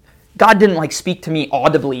 God didn't speak to me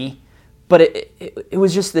audibly, but it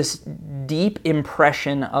was just this deep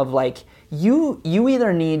impression of you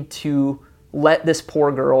either need to let this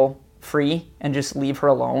poor girl free and just leave her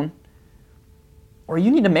alone, or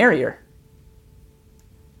you need to marry her.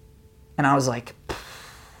 And I was like,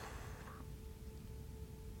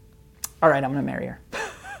 all right, I'm going to marry her.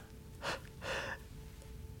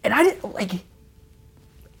 And I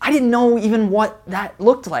didn't know even what that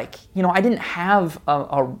looked like. I didn't have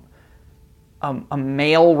a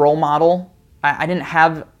male role model. I didn't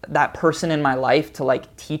have that person in my life to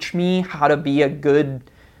teach me how to be a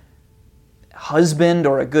good husband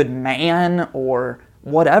or a good man or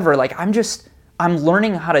whatever. I'm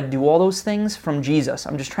learning how to do all those things from Jesus.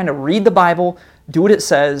 I'm just trying to read the Bible, do what it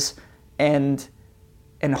says, and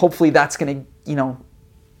hopefully that's going to,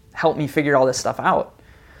 help me figure all this stuff out.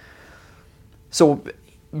 So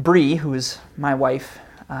Bree, who is my wife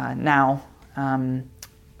now,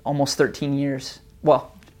 almost 13 years.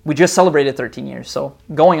 Well, we just celebrated 13 years, so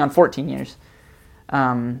going on 14 years.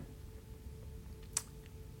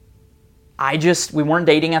 We weren't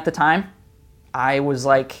dating at the time. I was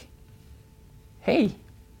like, hey,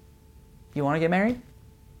 you want to get married?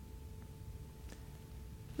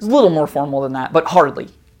 It was a little more formal than that, but hardly,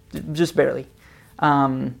 just barely.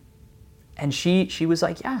 And she was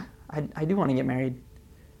like, yeah, I do want to get married.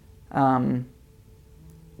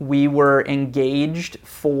 We were engaged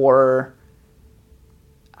for,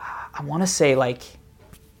 I want to say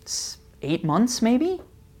 8 months, maybe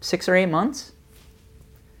 6 or 8 months.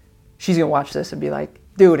 She's going to watch this and be like,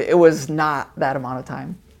 dude, it was not that amount of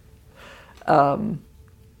time. It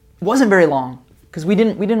wasn't very long because we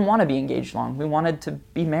didn't want to be engaged long. We wanted to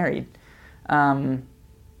be married. And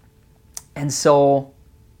so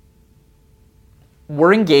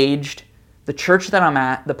we're engaged. The church that I'm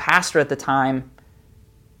at, the pastor at the time,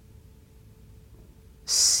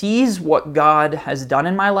 sees what God has done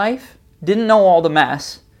in my life, didn't know all the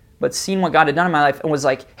mess, but seen what God had done in my life and was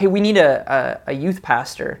like, hey, we need a youth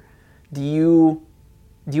pastor. Do you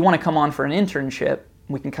want to come on for an internship?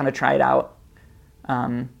 We can kind of try it out.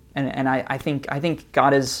 And I think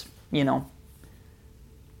God has,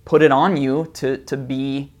 put it on you to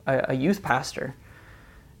be a youth pastor.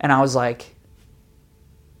 And I was like,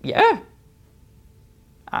 yeah.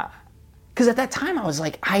 Because at that time I was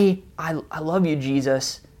like, I love you,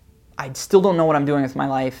 Jesus. I still don't know what I'm doing with my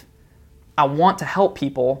life. I want to help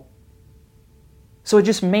people. So it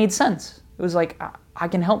just made sense. It was like, I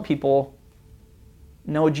can help people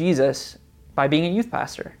know Jesus by being a youth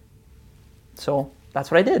pastor. So that's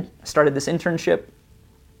what I did. I started this internship,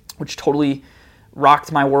 which totally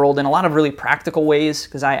rocked my world in a lot of really practical ways,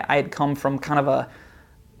 because I had come from kind of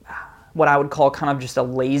what I would call kind of just a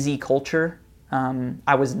lazy culture.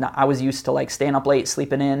 I was used to staying up late,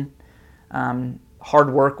 sleeping in.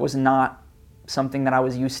 Hard work was not something that I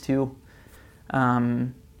was used to.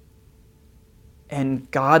 And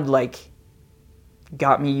God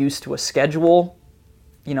got me used to a schedule,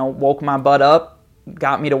 woke my butt up,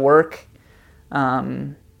 got me to work.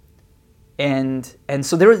 And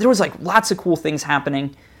so there was like lots of cool things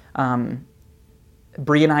happening.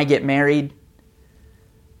 Bree and I get married,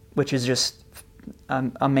 which is just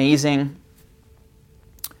amazing.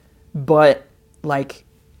 But like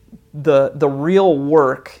the real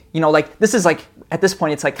work, like this is like, at this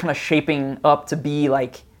point, it's like kind of shaping up to be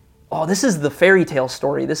like, oh, this is the fairy tale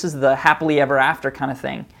story. This is the happily ever after kind of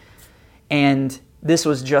thing. And this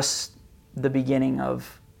was just the beginning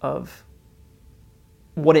of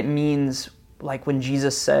what it means, like when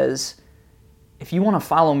Jesus says, if you want to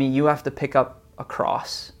follow me, you have to pick up a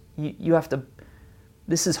cross. You have to,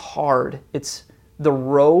 this is hard. It's the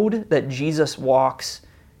road that Jesus walks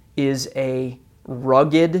is a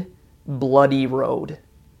rugged, bloody road.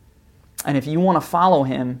 And if you want to follow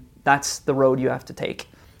him, that's the road you have to take.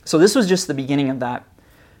 So this was just the beginning of that.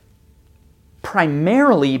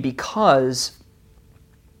 Primarily because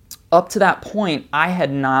up to that point, I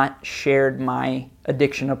had not shared my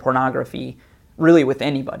addiction to pornography really with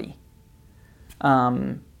anybody.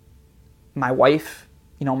 My wife,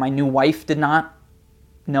 my new wife did not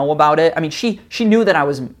know about it. I mean, she knew that I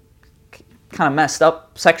was kind of messed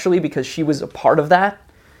up sexually because she was a part of that.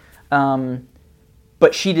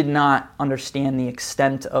 But she did not understand the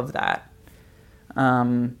extent of that.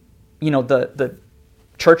 The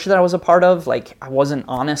church that I was a part of, like, I wasn't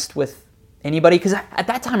honest with anybody because at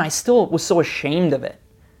that time I still was so ashamed of it.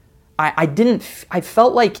 I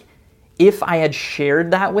felt like if I had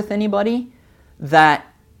shared that with anybody, that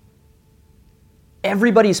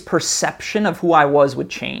everybody's perception of who I was would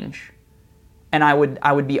change, and I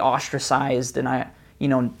would be ostracized, and I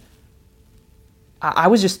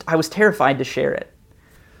was terrified to share it.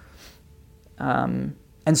 And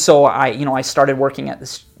so I started working at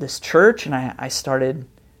this church, and I started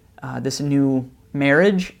this new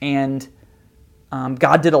marriage, and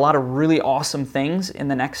God did a lot of really awesome things in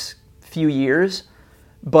the next few years,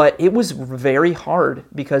 but it was very hard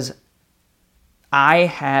because I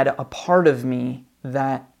had a part of me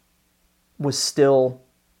that was still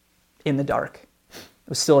in the dark. It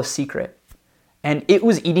was still a secret, and it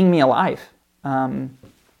was eating me alive.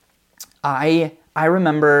 I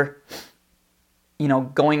remember,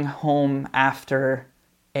 going home after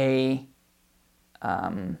a,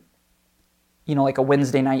 like a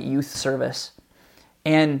Wednesday night youth service,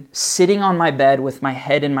 and sitting on my bed with my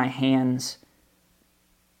head in my hands,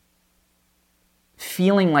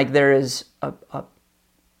 feeling like there is a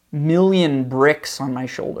million bricks on my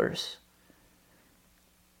shoulders.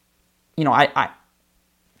 I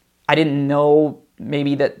didn't know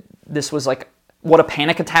maybe that this was like what a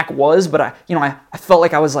panic attack was, but I felt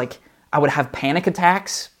like I would have panic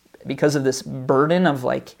attacks because of this burden of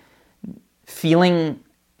like feeling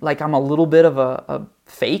like I'm a little bit of a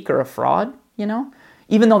fake or a fraud,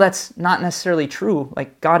 even though that's not necessarily true.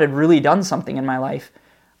 Like God had really done something in my life.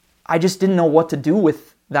 I just didn't know what to do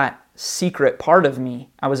with that secret part of me.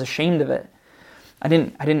 I was ashamed of it. I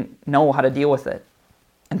didn't know how to deal with it,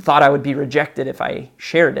 and thought I would be rejected if I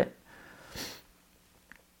shared it.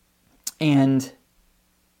 And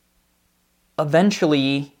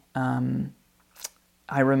eventually,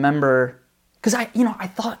 I remember, because I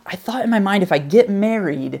thought in my mind, if I get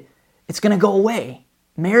married, it's going to go away.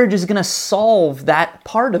 Marriage is going to solve that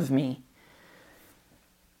part of me.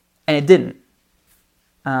 And it didn't.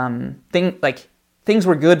 Things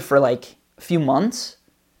were good for like a few months,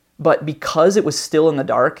 but because it was still in the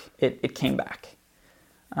dark, it came back.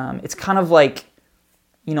 It's kind of like,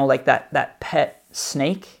 like that pet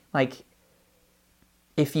snake. Like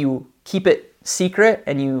if you keep it secret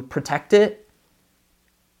and you protect it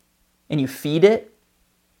and you feed it,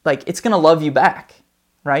 like it's going to love you back,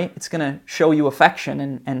 right? It's going to show you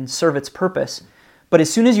affection and serve its purpose. But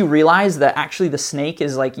as soon as you realize that actually the snake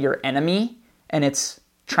is like your enemy and it's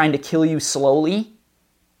trying to kill you slowly,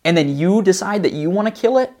 and then you decide that you want to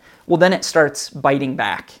kill it, well, then it starts biting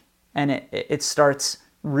back, and it starts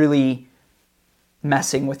really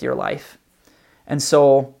messing with your life. And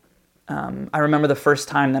so I remember the first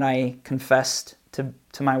time that I confessed to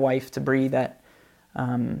my wife, to Bree, that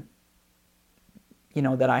that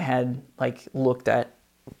I had like looked at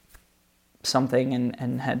something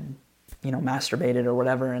and had masturbated or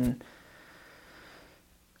whatever,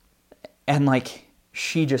 and like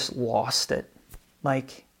she just lost it.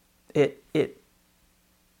 Like it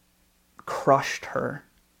crushed her.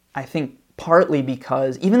 I think partly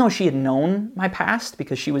because even though she had known my past,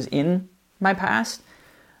 because she was in my past,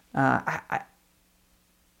 I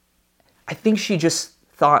think she just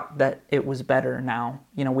thought that it was better now.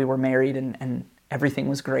 We were married and everything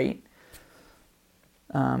was great.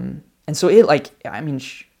 And And so it like, I mean,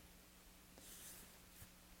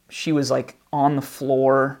 she was like on the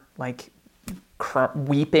floor, like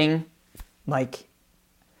weeping, like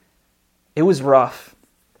it was rough.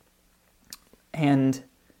 And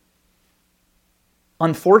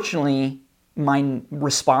unfortunately, my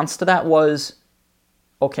response to that was,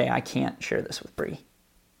 okay, I can't share this with Bree.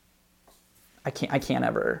 I can't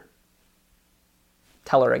ever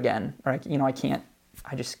tell her again, or I can't.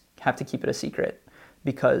 I just have to keep it a secret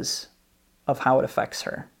because of how it affects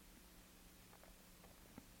her.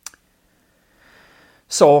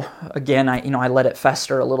 So again, I let it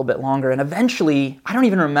fester a little bit longer, and eventually, I don't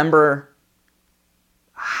even remember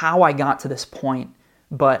how I got to this point,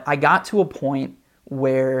 but I got to a point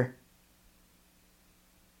where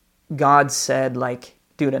God said, like,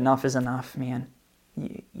 dude, enough is enough, man.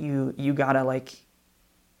 You gotta, like,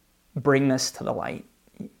 bring this to the light.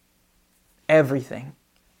 Everything.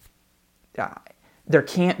 There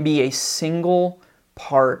can't be a single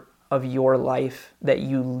part of your life that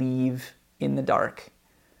you leave in the dark.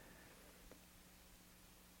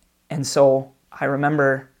 And so I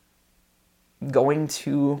remember going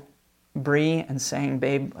to Bree and saying,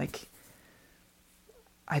 babe, like,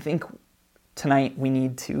 I think tonight we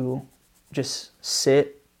need to just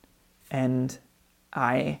sit and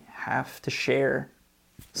I have to share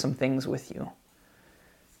some things with you.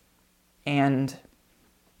 And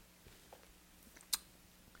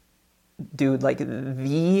dude, like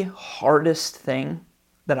the hardest thing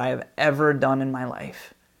that I have ever done in my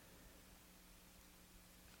life,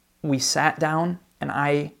 we sat down and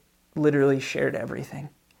I literally shared everything.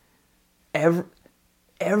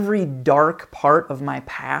 Every dark part of my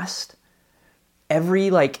past,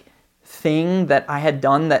 every like thing that I had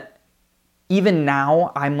done that even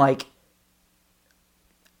now I'm like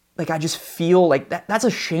I just feel like that's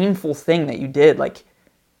a shameful thing that you did, like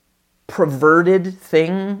perverted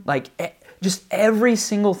thing, like just every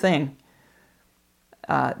single thing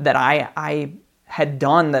that I had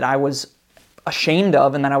done that I was ashamed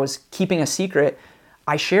of and that I was keeping a secret,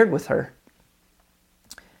 I shared with her.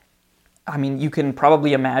 I mean, you can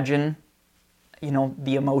probably imagine,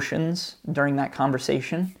 the emotions during that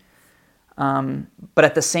conversation. But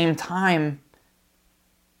at the same time,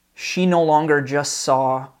 she no longer just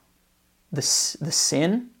saw the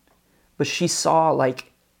sin, but she saw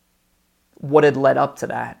like what had led up to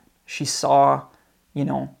that. She saw,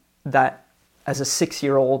 that as a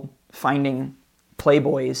 6-year-old finding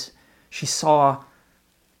Playboys, she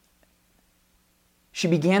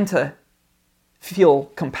began to feel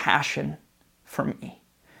compassion for me,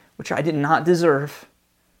 which I did not deserve.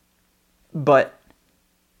 But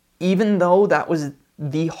even though that was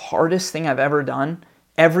the hardest thing I've ever done,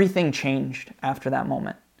 everything changed after that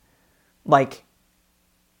moment. Like,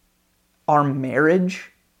 our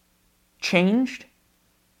marriage changed.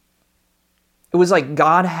 It was like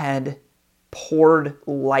God had poured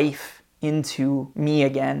life into me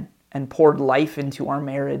again and poured life into our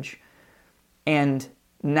marriage. And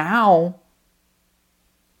now,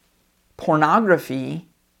 pornography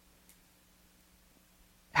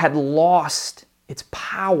had lost its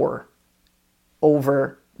power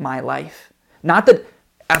over my life. Not that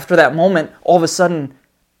after that moment, all of a sudden,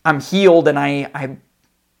 I'm healed and I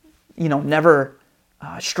never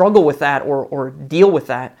struggle with that or deal with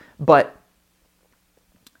that, but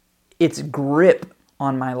its grip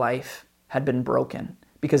on my life had been broken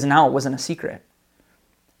because now it wasn't a secret.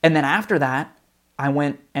 And then after that, I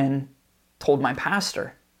went and told my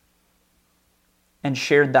pastor and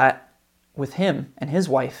shared that with him and his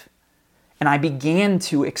wife. And I began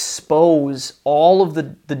to expose all of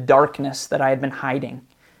the darkness that I had been hiding.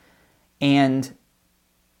 And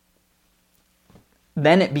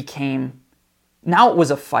then it was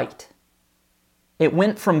a fight. It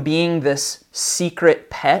went from being this secret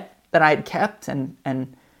pet that I had kept and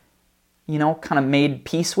kind of made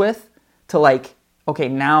peace with to like, okay,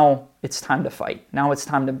 now it's time to fight. Now it's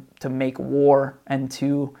time to make war and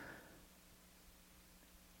to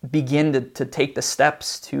begin to take the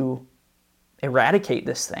steps to eradicate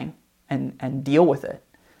this thing and deal with it.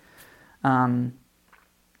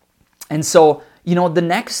 And so,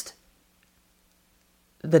 the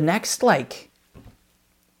next like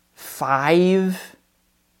 5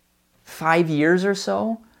 years or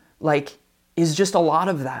so, like, is just a lot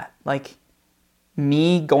of that. Like,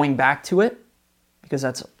 me going back to it, because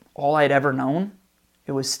that's all I'd ever known.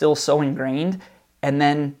 It was still so ingrained. And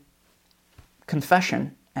then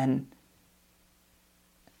confession and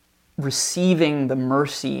receiving the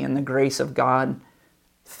mercy and the grace of God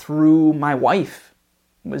through my wife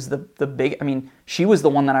was the big, she was the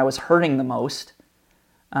one that I was hurting the most,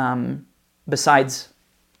 besides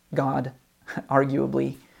God,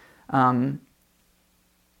 arguably. And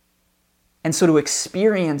so to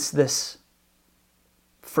experience this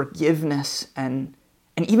forgiveness and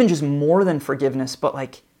even just more than forgiveness, but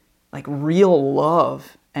like real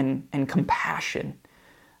love and compassion,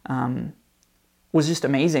 was just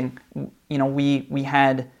amazing. We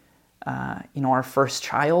had, our first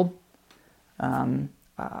child,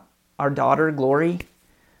 our daughter, Glory,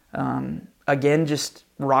 again, just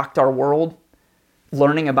rocked our world.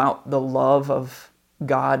 Learning about the love of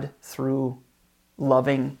God through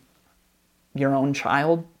loving your own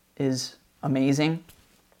child is amazing.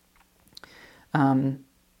 And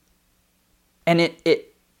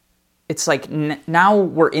it's like now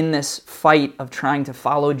we're in this fight of trying to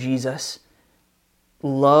follow Jesus,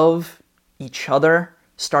 love each other,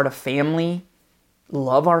 start a family,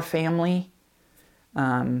 love our family.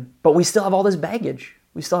 But we still have all this baggage.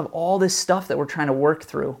 We still have all this stuff that we're trying to work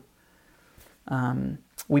through.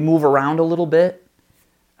 We move around a little bit.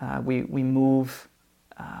 We move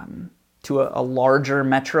to a larger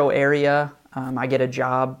metro area. I get a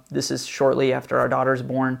job. This is shortly after our daughter's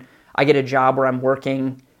born. I get a job where I'm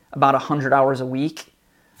working about 100 hours a week,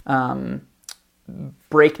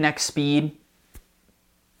 breakneck speed,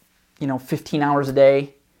 15 hours a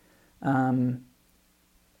day.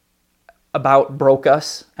 About broke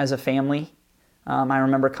us as a family. I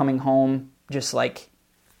remember coming home just like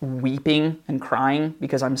weeping and crying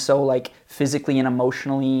because I'm so like physically and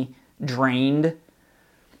emotionally drained.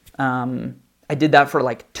 I did that for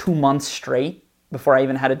like 2 months straight before I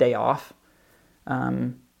even had a day off.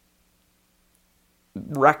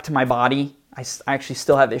 Wrecked my body. I actually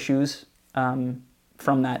still have issues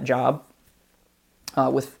from that job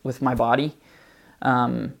with my body.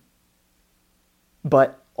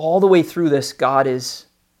 But all the way through this, God is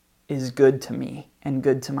good to me and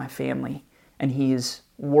good to my family. And He's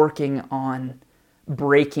working on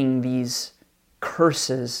breaking these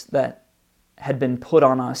curses that had been put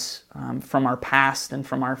on us from our past and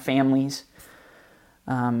from our families.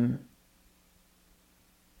 And,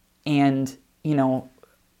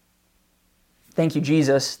 thank you,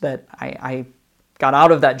 Jesus, that I got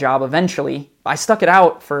out of that job eventually. I stuck it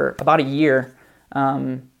out for about a year,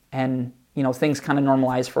 and, things kind of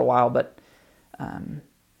normalized for a while, but,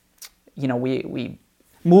 we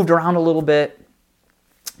moved around a little bit,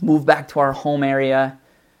 moved back to our home area.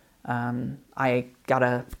 I got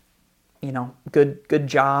a, good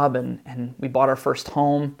job, and we bought our first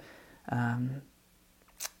home.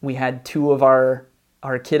 We had 2 of our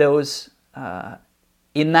kiddos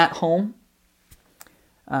in that home.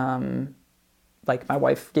 Like my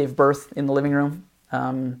wife gave birth in the living room.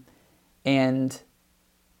 And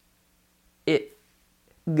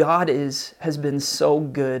God has been so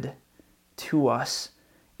good to us,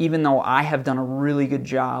 even though I have done a really good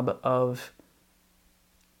job of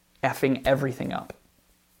effing everything up.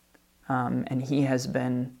 And He has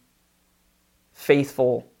been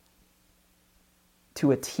faithful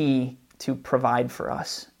to a T to provide for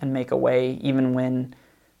us and make a way, even when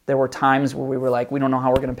there were times where we were like, we don't know how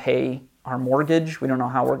we're going to pay our mortgage. We don't know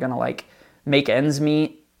how we're going to make ends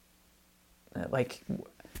meet.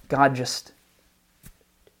 God just,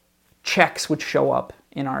 checks would show up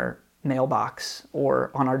in our mailbox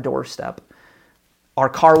or on our doorstep. Our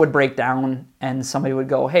car would break down and somebody would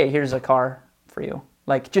go, hey, here's a car for you.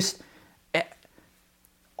 Just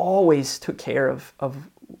always took care of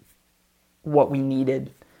what we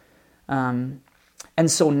needed. And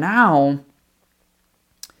so now,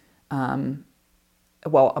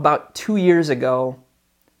 about 2 years ago,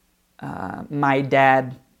 my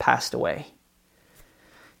dad passed away.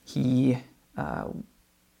 He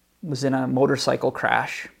was in a motorcycle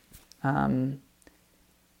crash.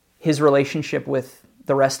 His relationship with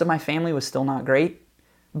the rest of my family was still not great,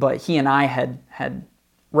 but he and I had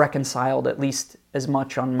reconciled at least as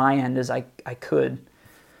much on my end as I could.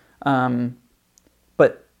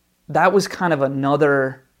 But that was kind of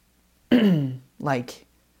another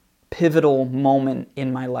pivotal moment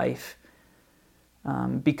in my life,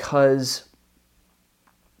 because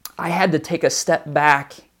I had to take a step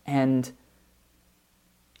back and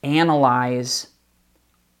analyze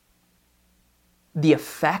the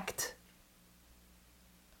effect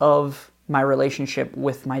of my relationship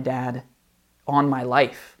with my dad on my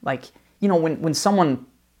life. When someone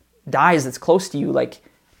dies that's close to you,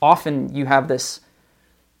 often you have this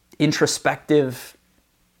introspective,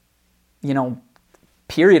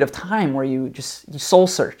 period of time where you soul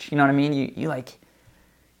search, you know what I mean?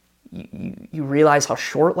 You realize how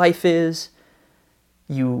short life is.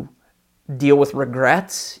 You deal with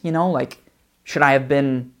regrets, should I have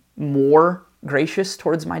been more gracious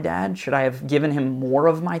towards my dad? Should I have given him more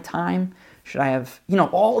of my time? Should I have,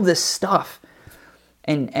 all of this stuff.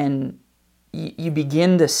 and you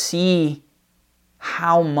begin to see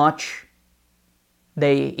how much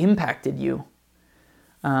they impacted you.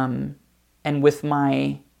 And with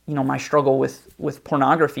my struggle with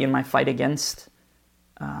pornography and my fight against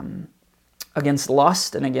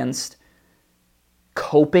lust and against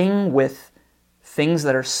coping with things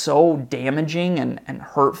that are so damaging and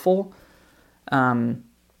hurtful,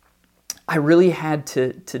 I really had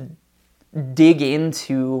to dig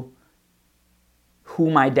into who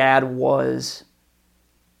my dad was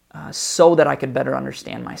so that I could better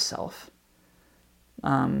understand myself.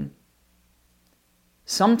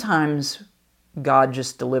 Sometimes God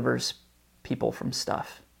just delivers people from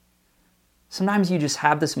stuff. Sometimes you just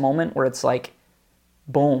have this moment where it's like,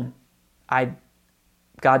 boom,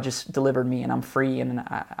 God just delivered me and I'm free and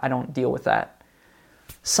I don't deal with that.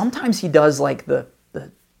 Sometimes he does like the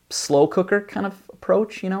slow cooker kind of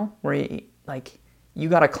approach, where you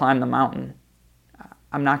got to climb the mountain.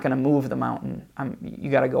 I'm not going to move the mountain.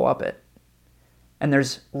 You got to go up it. And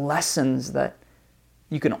there's lessons that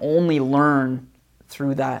you can only learn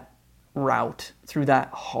through that route, through that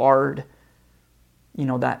hard,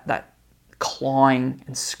 that clawing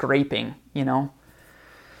and scraping,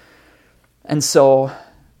 And so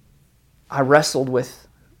I wrestled with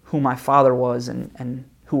who my father was and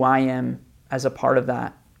who I am as a part of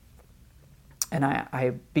that. And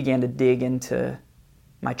I began to dig into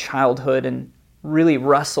my childhood and really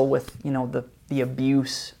wrestle with, the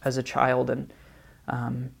abuse as a child. And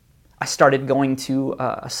I started going to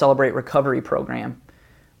a Celebrate Recovery program,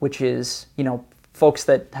 which is, folks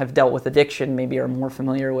that have dealt with addiction maybe are more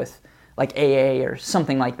familiar with like AA or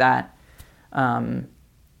something like that.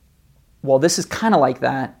 Well, this is kind of like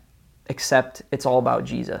that, except it's all about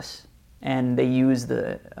Jesus. And they use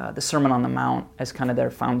the Sermon on the Mount as kind of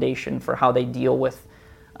their foundation for how they deal with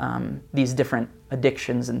these different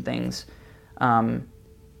addictions and things. And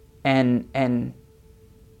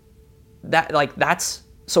that's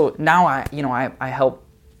so now I help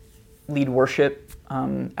lead worship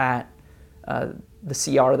at the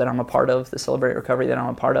CR that I'm a part of, the Celebrate Recovery that I'm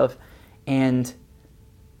a part of, and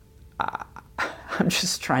I'm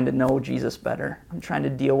just trying to know Jesus better. I'm trying to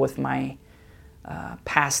deal with my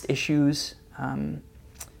past issues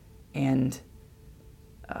and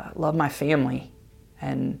love my family,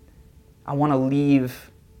 and I want to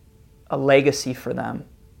leave a legacy for them.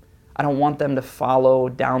 I don't want them to follow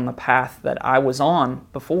down the path that I was on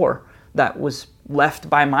before, that was left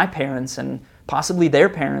by my parents and possibly their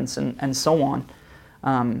parents and so on.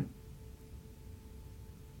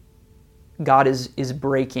 God is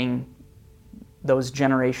breaking those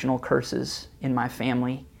generational curses in my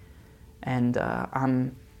family, and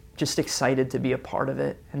I'm just excited to be a part of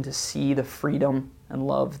it and to see the freedom and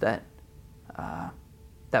love that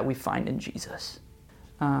we find in Jesus.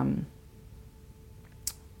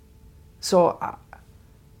 So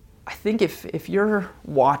I think if you're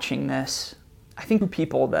watching this, I think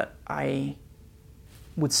people that I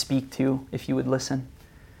would speak to if you would listen.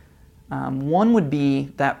 One would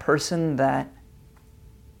be that person that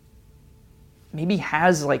maybe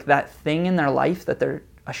has like that thing in their life that they're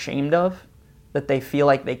ashamed of, that they feel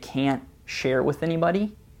like they can't share with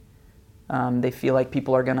anybody. They feel like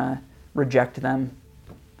people are going to reject them.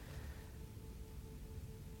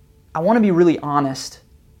 I want to be really honest.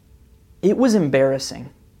 It was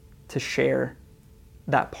embarrassing to share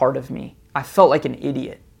that part of me. I felt like an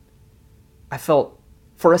idiot. I felt,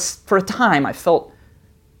 for a time, I felt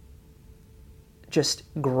just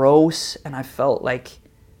gross, and I felt like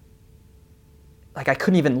I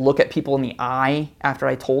couldn't even look at people in the eye after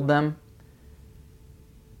I told them.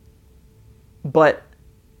 But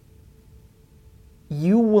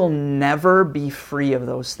you will never be free of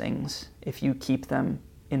those things if you keep them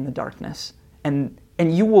in the darkness. And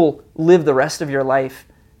you will live the rest of your life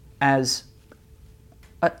as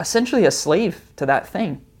essentially a slave to that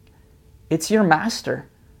thing. It's your master.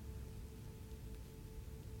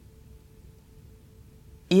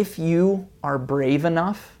 If you are brave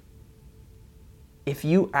enough, if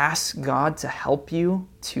you ask God to help you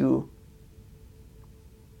to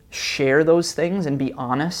share those things and be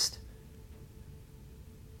honest,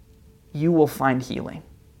 you will find healing.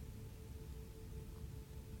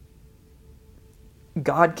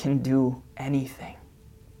 God can do anything.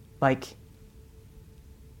 Like,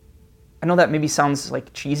 I know that maybe sounds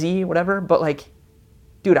like cheesy or whatever, but like,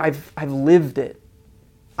 dude, I've lived it.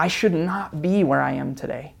 I should not be where I am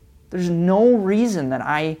today. There's no reason that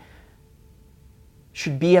I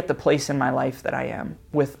should be at the place in my life that I am,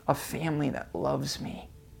 with a family that loves me,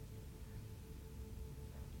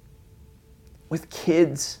 with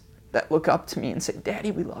kids that look up to me and say,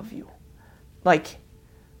 "Daddy, we love you." Like,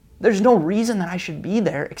 There's no reason that I should be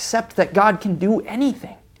there except that God can do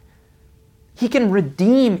anything. He can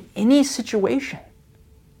redeem any situation.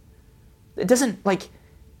 It doesn't put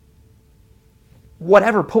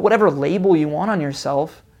whatever label you want on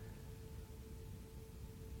yourself.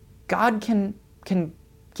 God can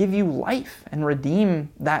give you life and redeem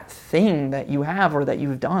that thing that you have or that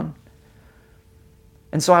you've done.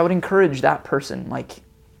 And so I would encourage that person,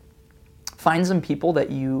 find some people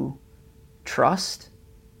that you trust,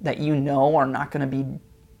 that you know are not going to be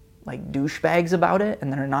douchebags about it,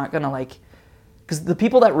 and that are not going to because the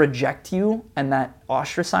people that reject you and that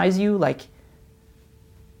ostracize you,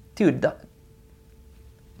 dude,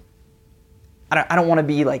 I don't want to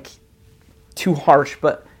be too harsh,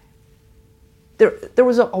 but there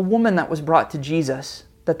was a woman that was brought to Jesus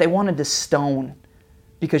that they wanted to stone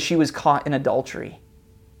because she was caught in adultery.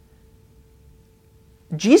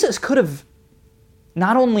 Jesus could have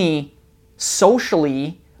not only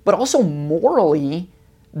socially, but also morally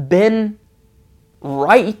been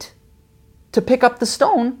right to pick up the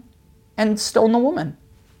stone and stone the woman.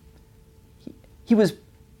 He was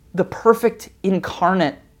the perfect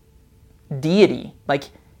incarnate deity.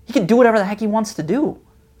 He could do whatever the heck he wants to do.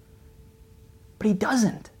 But he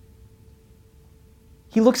doesn't.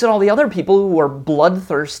 He looks at all the other people who are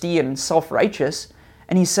bloodthirsty and self-righteous,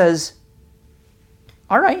 and he says,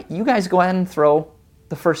 all right, you guys go ahead and throw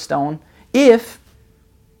the first stone if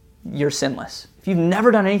you're sinless. If you've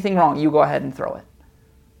never done anything wrong, you go ahead and throw it.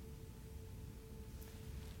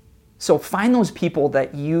 So find those people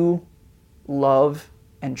that you love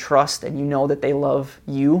and trust, and you know that they love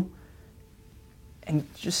you, and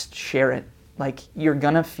just share it. You're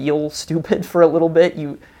gonna feel stupid for a little bit.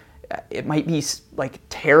 It might be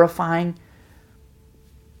terrifying,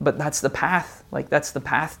 but that's the path. That's the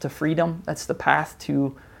path to freedom. That's the path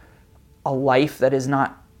to a life that is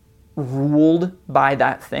not ruled by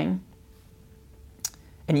that thing.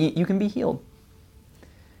 And you can be healed.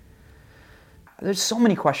 There's so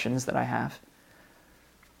many questions that I have,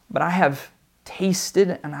 but I have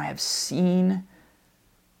tasted and I have seen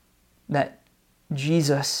that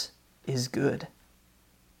Jesus is good,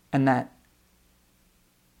 and that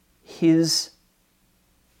his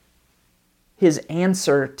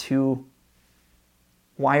answer to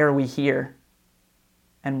why are we here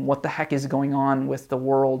and what the heck is going on with the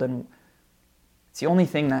world, and it's the only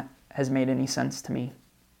thing that has made any sense to me.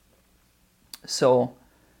 So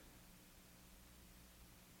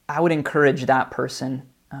I would encourage that person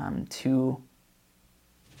to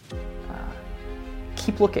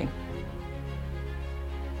keep looking.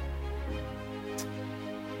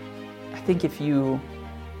 I think if you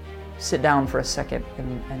sit down for a second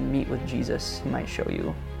and meet with Jesus, he might show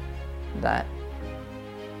you that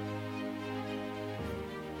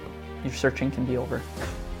your searching can be over.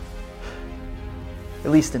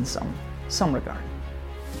 At least in some regard.